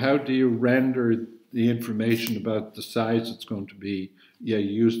 So how do you render the information about the size it's going to be? You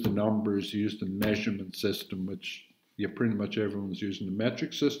use the numbers, you use the measurement system, which pretty much everyone's using the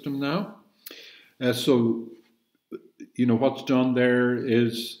metric system now. So what's done there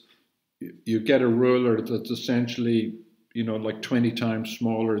is you get a ruler that's essentially, like 20 times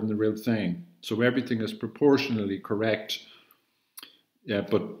smaller than the real thing. So everything is proportionally correct,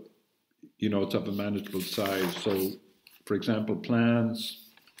 but, it's of a manageable size. So, for example, plans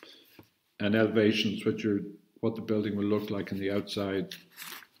and elevations, which are what the building will look like on the outside,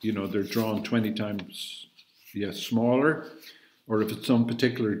 they're drawn 20 times smaller. Or if it's some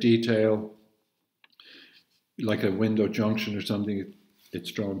particular detail, like a window junction or something,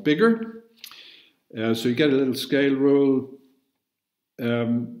 it's drawn bigger. So you get a little scale rule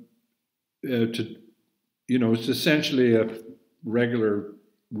it's essentially a regular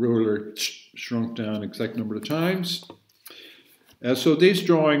ruler shrunk down exact number of times. So these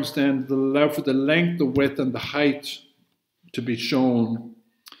drawings then allow for the length, the width, and the height to be shown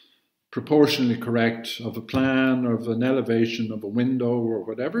proportionally correct of a plan, or of an elevation of a window, or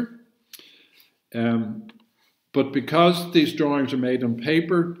whatever. But because these drawings are made on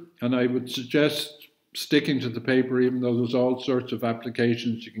paper, and I would suggest sticking to the paper, even though there's all sorts of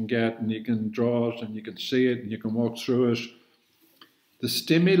applications you can get, and you can draw it, and you can see it, and you can walk through it. The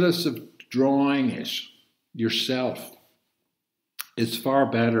stimulus of drawing it yourself is far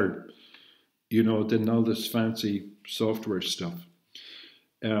better, than all this fancy software stuff.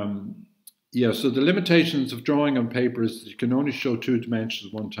 So the limitations of drawing on paper is that you can only show 2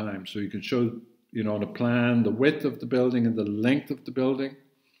 dimensions at one time. So you can show, on a plan, the width of the building and the length of the building.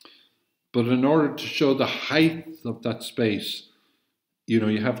 But in order to show the height of that space, you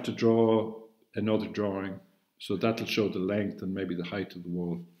have to draw another drawing. So that'll show the length and maybe the height of the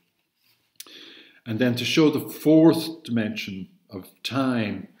wall. And then to show the 4th dimension of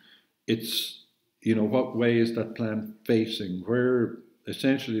time, it's, what way is that plan facing? Where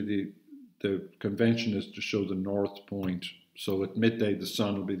essentially the convention is to show the north point. So at midday, the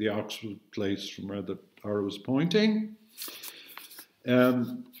sun will be the opposite place from where the arrow is pointing.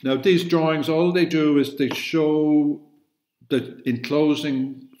 Now these drawings, all they do is they show the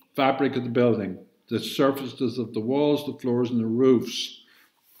enclosing fabric of the building, the surfaces of the walls, the floors, and the roofs.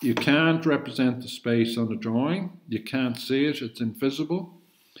 You can't represent the space on the drawing. You can't see it. It's invisible.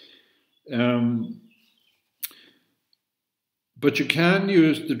 But you can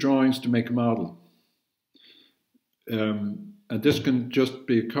use the drawings to make a model. And this can just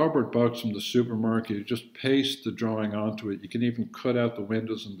be a cardboard box from the supermarket. You just paste the drawing onto it. You can even cut out the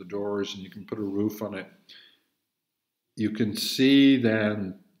windows and the doors, and you can put a roof on it. You can see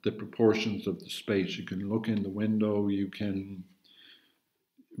then the proportions of the space. You can look in the window. You can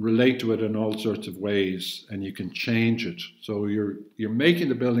relate to it in all sorts of ways, and you can change it. So you're making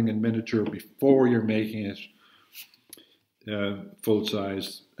the building in miniature before you're making it full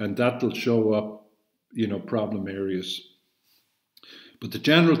size, and that'll show up, problem areas. But the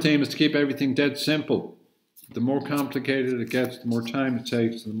general theme is to keep everything dead simple. The more complicated it gets, the more time it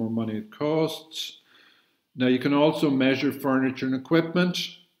takes, and the more money it costs. Now you can also measure furniture and equipment.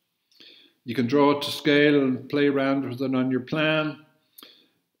 You can draw it to scale and play around with it on your plan.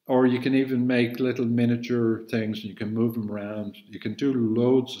 Or you can even make little miniature things and you can move them around. You can do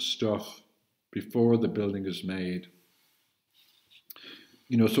loads of stuff before the building is made.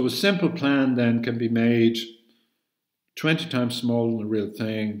 So a simple plan then can be made 20 times smaller than the real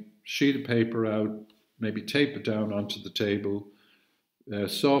thing, sheet of paper out, maybe tape it down onto the table,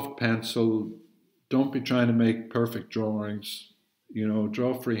 soft pencil, Don't be trying to make perfect drawings.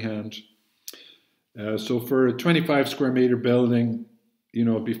 Draw freehand. So for a 25 square meter building,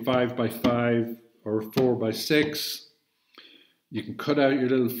 it'd be 5 by 5 or 4 by 6. You can cut out your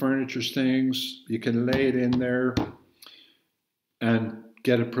little furniture things. You can lay it in there and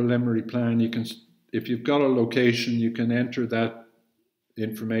get a preliminary plan. You can, if you've got a location, you can enter that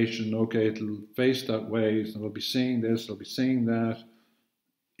information. Okay, it'll face that way. So I'll be seeing this. I'll be seeing that.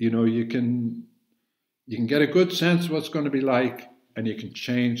 You can get a good sense of what's going to be like, and you can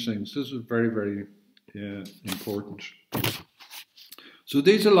change things. This is very, very important. So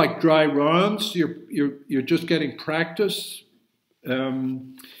these are like dry runs. You're just getting practice.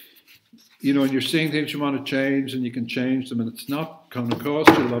 And you're seeing things you want to change, and you can change them, and it's not going to cost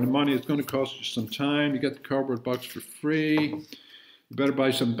you a lot of money. It's going to cost you some time. You get the cardboard box for free. You better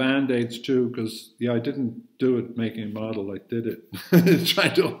buy some Band-Aids too, because I didn't do it making a model. I did it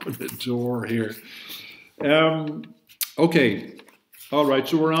trying to open a door here. Okay, all right.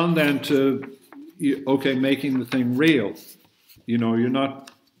 So we're on then to making the thing real. You're not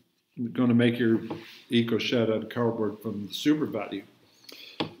going to make your EcoShed out of cardboard from the super value.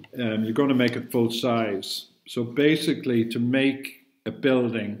 You're going to make it full size. So basically, to make a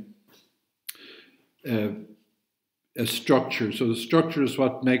building, a structure. So the structure is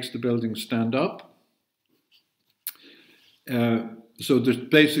what makes the building stand up. So there's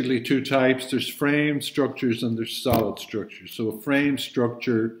basically two types. There's frame structures and there's solid structures. So a frame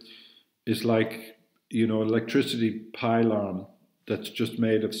structure is like, electricity pylon that's just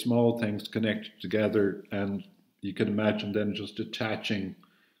made of small things connected together, and you can imagine then just attaching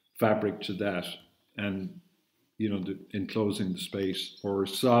fabric to that and enclosing the space. Or a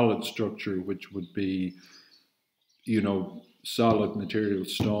solid structure, which would be solid material,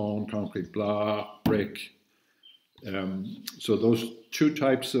 stone, concrete block, brick. So those two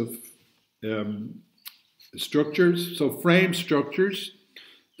types of structures. So frame structures,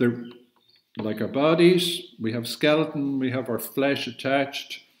 they're like our bodies. We have skeleton, we have our flesh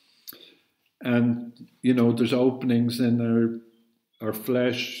attached, and there's openings in our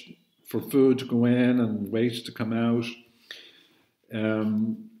flesh for food to go in and waste to come out.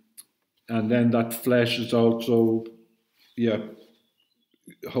 And then that flesh is also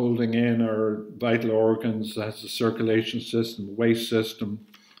holding in our vital organs, has a circulation system, waste system.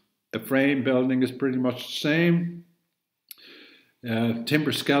 A frame building is pretty much the same.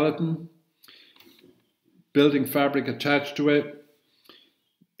 Timber skeleton, building fabric attached to it.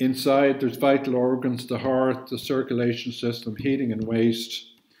 Inside there's vital organs, the heart, the circulation system, heating and waste,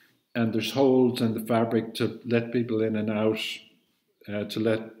 and there's holes in the fabric to let people in and out, to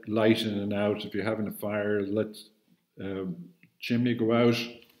let light in and out. If you're having a fire, let chimney go out.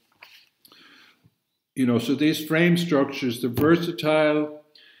 So these frame structures, they're versatile,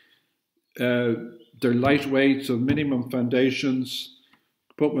 they're lightweight, so minimum foundations,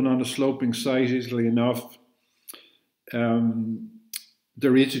 put one on a sloping site easily enough.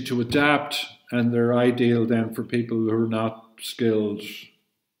 They're easy to adapt, and they're ideal then for people who are not skilled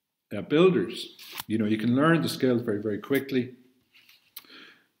builders. You can learn the skills very, very quickly.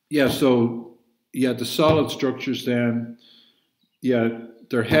 So the solid structures then,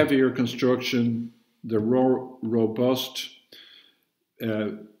 they're heavier construction, they're robust.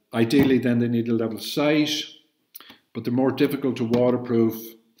 Ideally then they need a level site, but they're more difficult to waterproof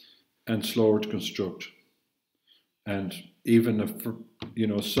and slower to construct. And even a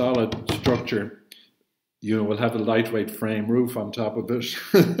solid structure, will have a lightweight frame roof on top of it.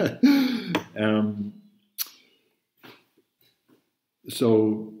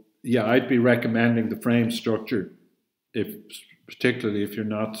 I'd be recommending the frame structure, particularly if you're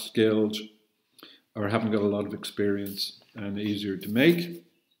not skilled or haven't got a lot of experience, and easier to make.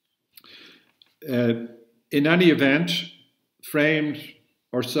 In any event, framed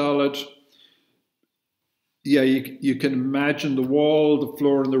or solid, you can imagine the wall, the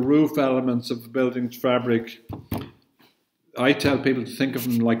floor, and the roof elements of the building's fabric. I tell people to think of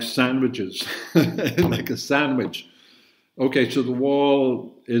them like sandwiches, like a sandwich. Okay, so the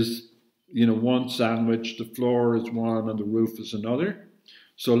wall is, one sandwich, the floor is one, and the roof is another.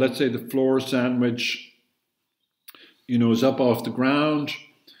 So let's say the floor sandwich, is up off the ground.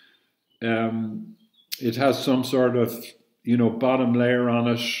 It has some sort of, bottom layer on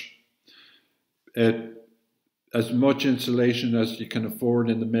it. As much insulation as you can afford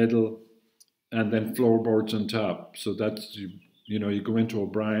in the middle, and then floorboards on top. So that's, you go into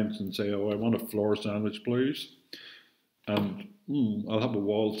O'Brien's and say, oh, I want a floor sandwich, please. And I'll have a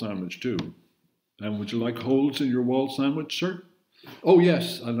wall sandwich too. And would you like holes in your wall sandwich, sir? Oh,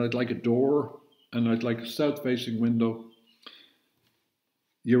 yes, and I'd like a door, and I'd like a south-facing window.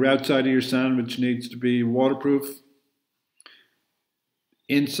 Your outside of your sandwich needs to be waterproof.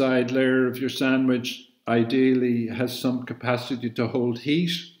 Inside layer of your sandwich ideally has some capacity to hold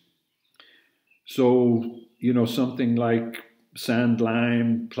heat. So, something like sand,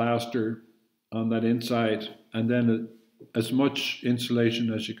 lime, plaster on that inside, and then as much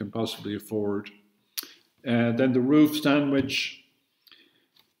insulation as you can possibly afford. Then the roof sandwich,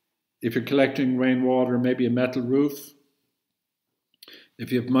 if you're collecting rainwater, maybe a metal roof.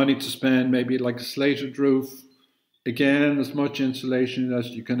 If you have money to spend, maybe like a slated roof. Again, as much insulation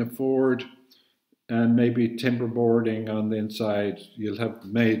as you can afford, and maybe timber boarding on the inside. You'll have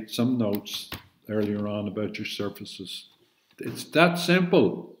made some notes earlier on about your surfaces. It's that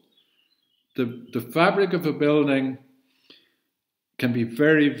simple. The fabric of a building can be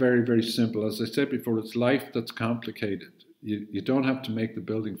very, very, very simple. As I said before, it's life that's complicated. You don't have to make the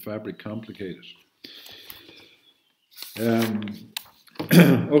building fabric complicated.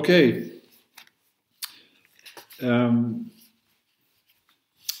 Okay.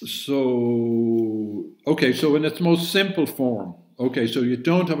 So in its most simple form, so you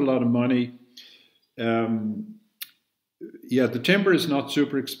don't have a lot of money. The timber is not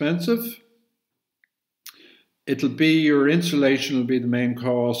super expensive. It'll be your insulation will be the main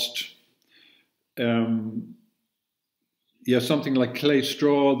cost. Something like clay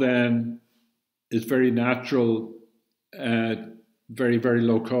straw then is very natural, very, very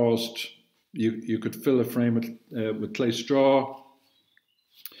low cost. You could fill a frame with clay straw,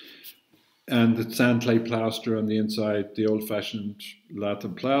 and the sand clay plaster on the inside, the old-fashioned lath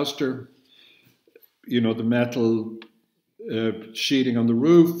and plaster. The metal sheeting on the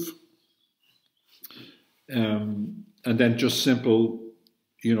roof, and then just simple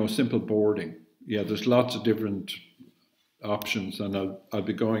boarding. There's lots of different options, and I'll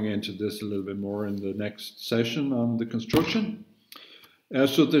be going into this a little bit more in the next session on the construction.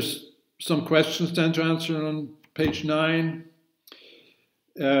 So there's some questions then to answer on page 9.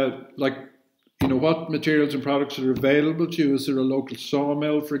 What materials and products are available to you? Is there a local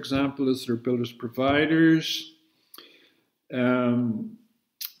sawmill, for example? Is there builders providers? And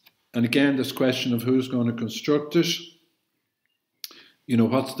again, this question of who's going to construct it.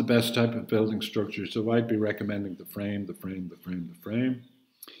 What's the best type of building structure? So I'd be recommending the frame.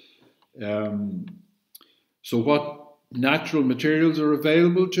 So what natural materials are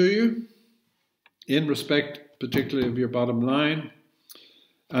available to you in respect particularly of your bottom line?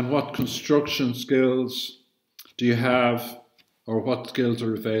 And what construction skills do you have, or what skills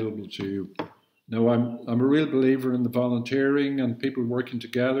are available to you? Now, I'm a real believer in the volunteering and people working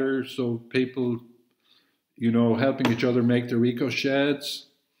together. So people, helping each other make their EcoSheds.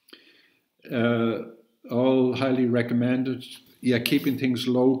 All highly recommended. Keeping things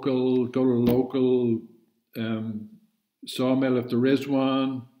local. Go to a local sawmill if there is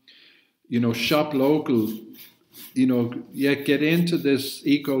one. Shop local. Get into this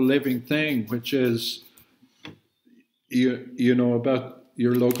eco-living thing, which is, about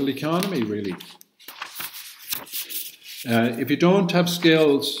your local economy, really. If you don't have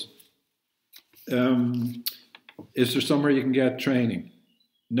skills, is there somewhere you can get training?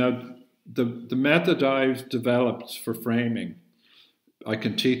 Now, the method I've developed for framing, I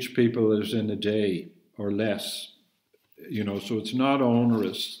can teach people it in a day or less, so it's not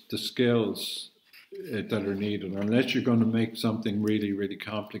onerous, the skills that are needed, unless you're going to make something really, really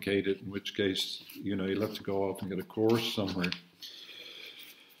complicated, in which case, you'll have to go off and get a course somewhere.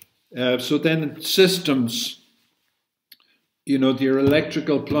 So then systems, your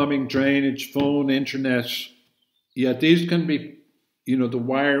electrical, plumbing, drainage, phone, internet, these can be, the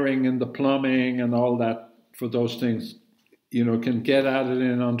wiring and the plumbing and all that for those things, can get added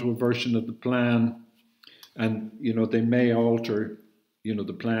in onto a version of the plan, and, they may alter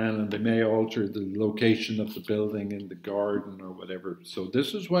the plan, and they may alter the location of the building in the garden or whatever. So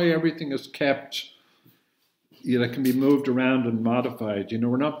this is why everything is kept, that can be moved around and modified.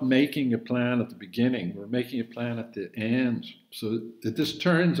 We're not making a plan at the beginning, we're making a plan at the end. So this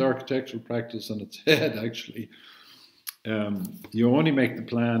turns architectural practice on its head, actually. You only make the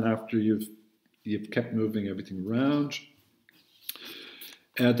plan after you've kept moving everything around.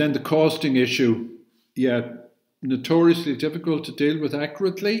 Then the costing issue, notoriously difficult to deal with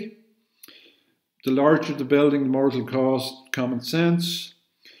accurately. The larger the building, the more it'll cost. Common sense.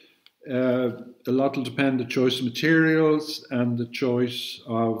 A lot will depend on the choice of materials and the choice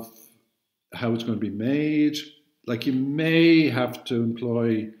of how it's going to be made. Like, you may have to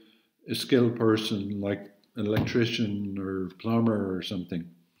employ a skilled person, like an electrician or plumber or something.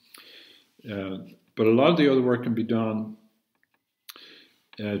 But a lot of the other work can be done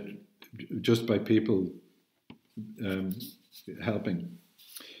just by people helping.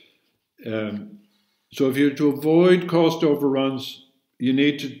 So if you're to avoid cost overruns, you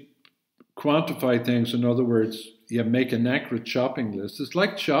need to quantify things. In other words, you make an accurate shopping list. It's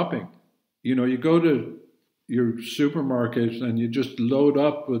like shopping. You know, you go to your supermarket and you just load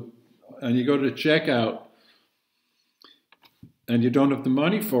up with, and you go to checkout and you don't have the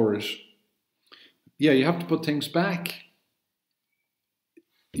money for it. Yeah, you have to put things back.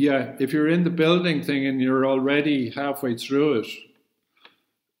 Yeah, if you're in the building thing and you're already halfway through it,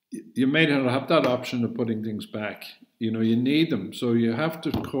 you may not have that option of putting things back. You know, you need them. So you have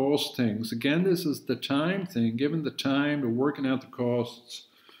to cost things. Again, this is the time thing, given the time to working out the costs.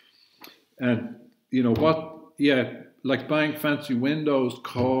 And, you know, like buying fancy windows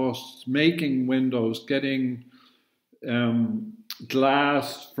costs, making windows, getting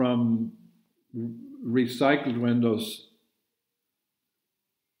glass from recycled windows.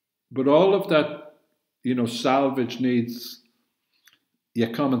 But all of that, you know, salvage needs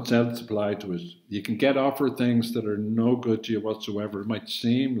common sense applied to it. You can offer things that are no good to you whatsoever. It might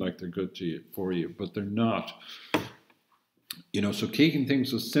seem like they're good to you, for you, but they're not. You know, so keeping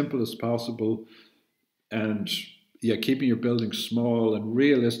things as simple as possible, and keeping your building small and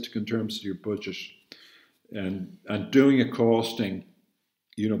realistic in terms of your budget, and doing a costing,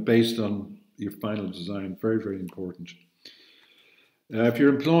 you know, based on your final design. Very, very important. If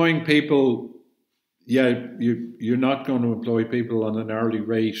you're employing people, you're not going to employ people on an hourly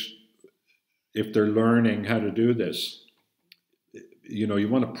rate if they're learning how to do this. You know, you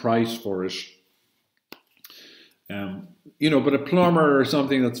want a price for it. You know, but a plumber or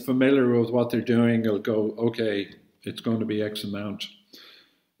something that's familiar with what they're doing will go, okay, it's going to be X amount.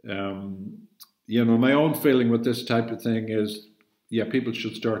 You know, my own feeling with this type of thing is, people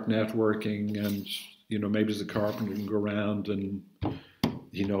should start networking, and, you know, maybe as a carpenter can go around and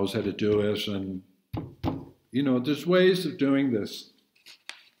he knows how to do it, and, you know, there's ways of doing this.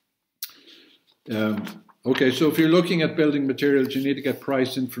 Okay, so if you're looking at building materials, you need to get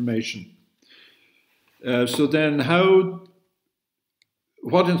price information. So then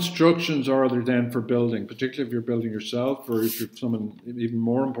what instructions are there then for building, particularly if you're building yourself, or if you're even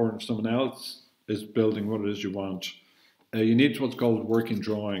more important, if someone else is building what it is you want? You need what's called working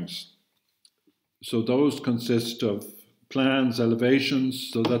drawings. So those consist of plans, elevations,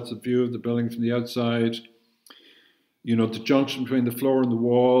 so that's a view of the building from the outside. You know, the junction between the floor and the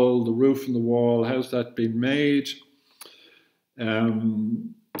wall, the roof and the wall, how's that being made?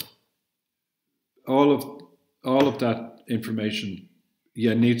 All of that information,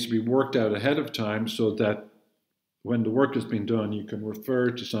 needs to be worked out ahead of time, so that when the work has been done, you can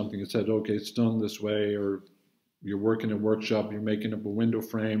refer to something and said, okay, it's done this way, or you're working in a workshop, you're making up a window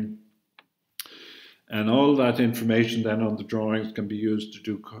frame. And all that information then on the drawings can be used to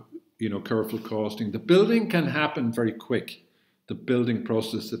do, you know, careful costing. The building can happen very quick, the building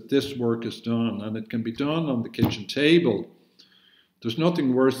process, if this work is done, and it can be done on the kitchen table. There's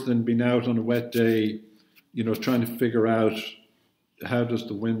nothing worse than being out on a wet day, you know, trying to figure out how does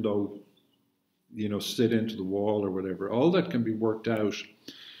the window, you know, sit into the wall or whatever. All that can be worked out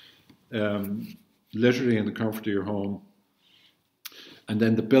literally in the comfort of your home. And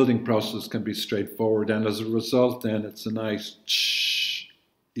then the building process can be straightforward. And as a result, then it's a nice,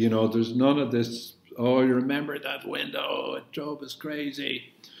 you know, there's none of this, oh, you remember that window, it drove us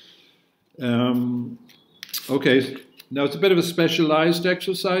crazy. Okay, now it's a bit of a specialized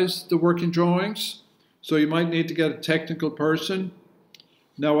exercise, the working drawings. So you might need to get a technical person.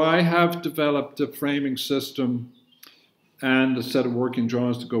 Now I have developed a framing system and a set of working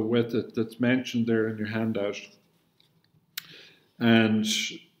drawings to go with it that's mentioned there in your handout. And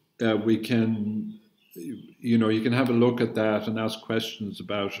we can, you know, you can have a look at that and ask questions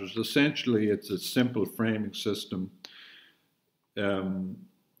about it. Essentially, it's a simple framing system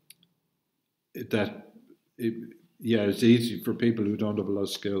it's easy for people who don't have a lot of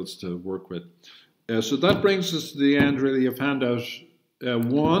skills to work with. So that brings us to the end, really, of handout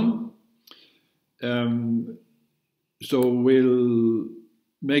 1. So we'll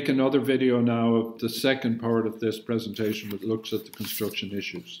make another video now of the second part of this presentation, which looks at the construction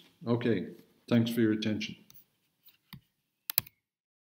issues. Okay, thanks for your attention.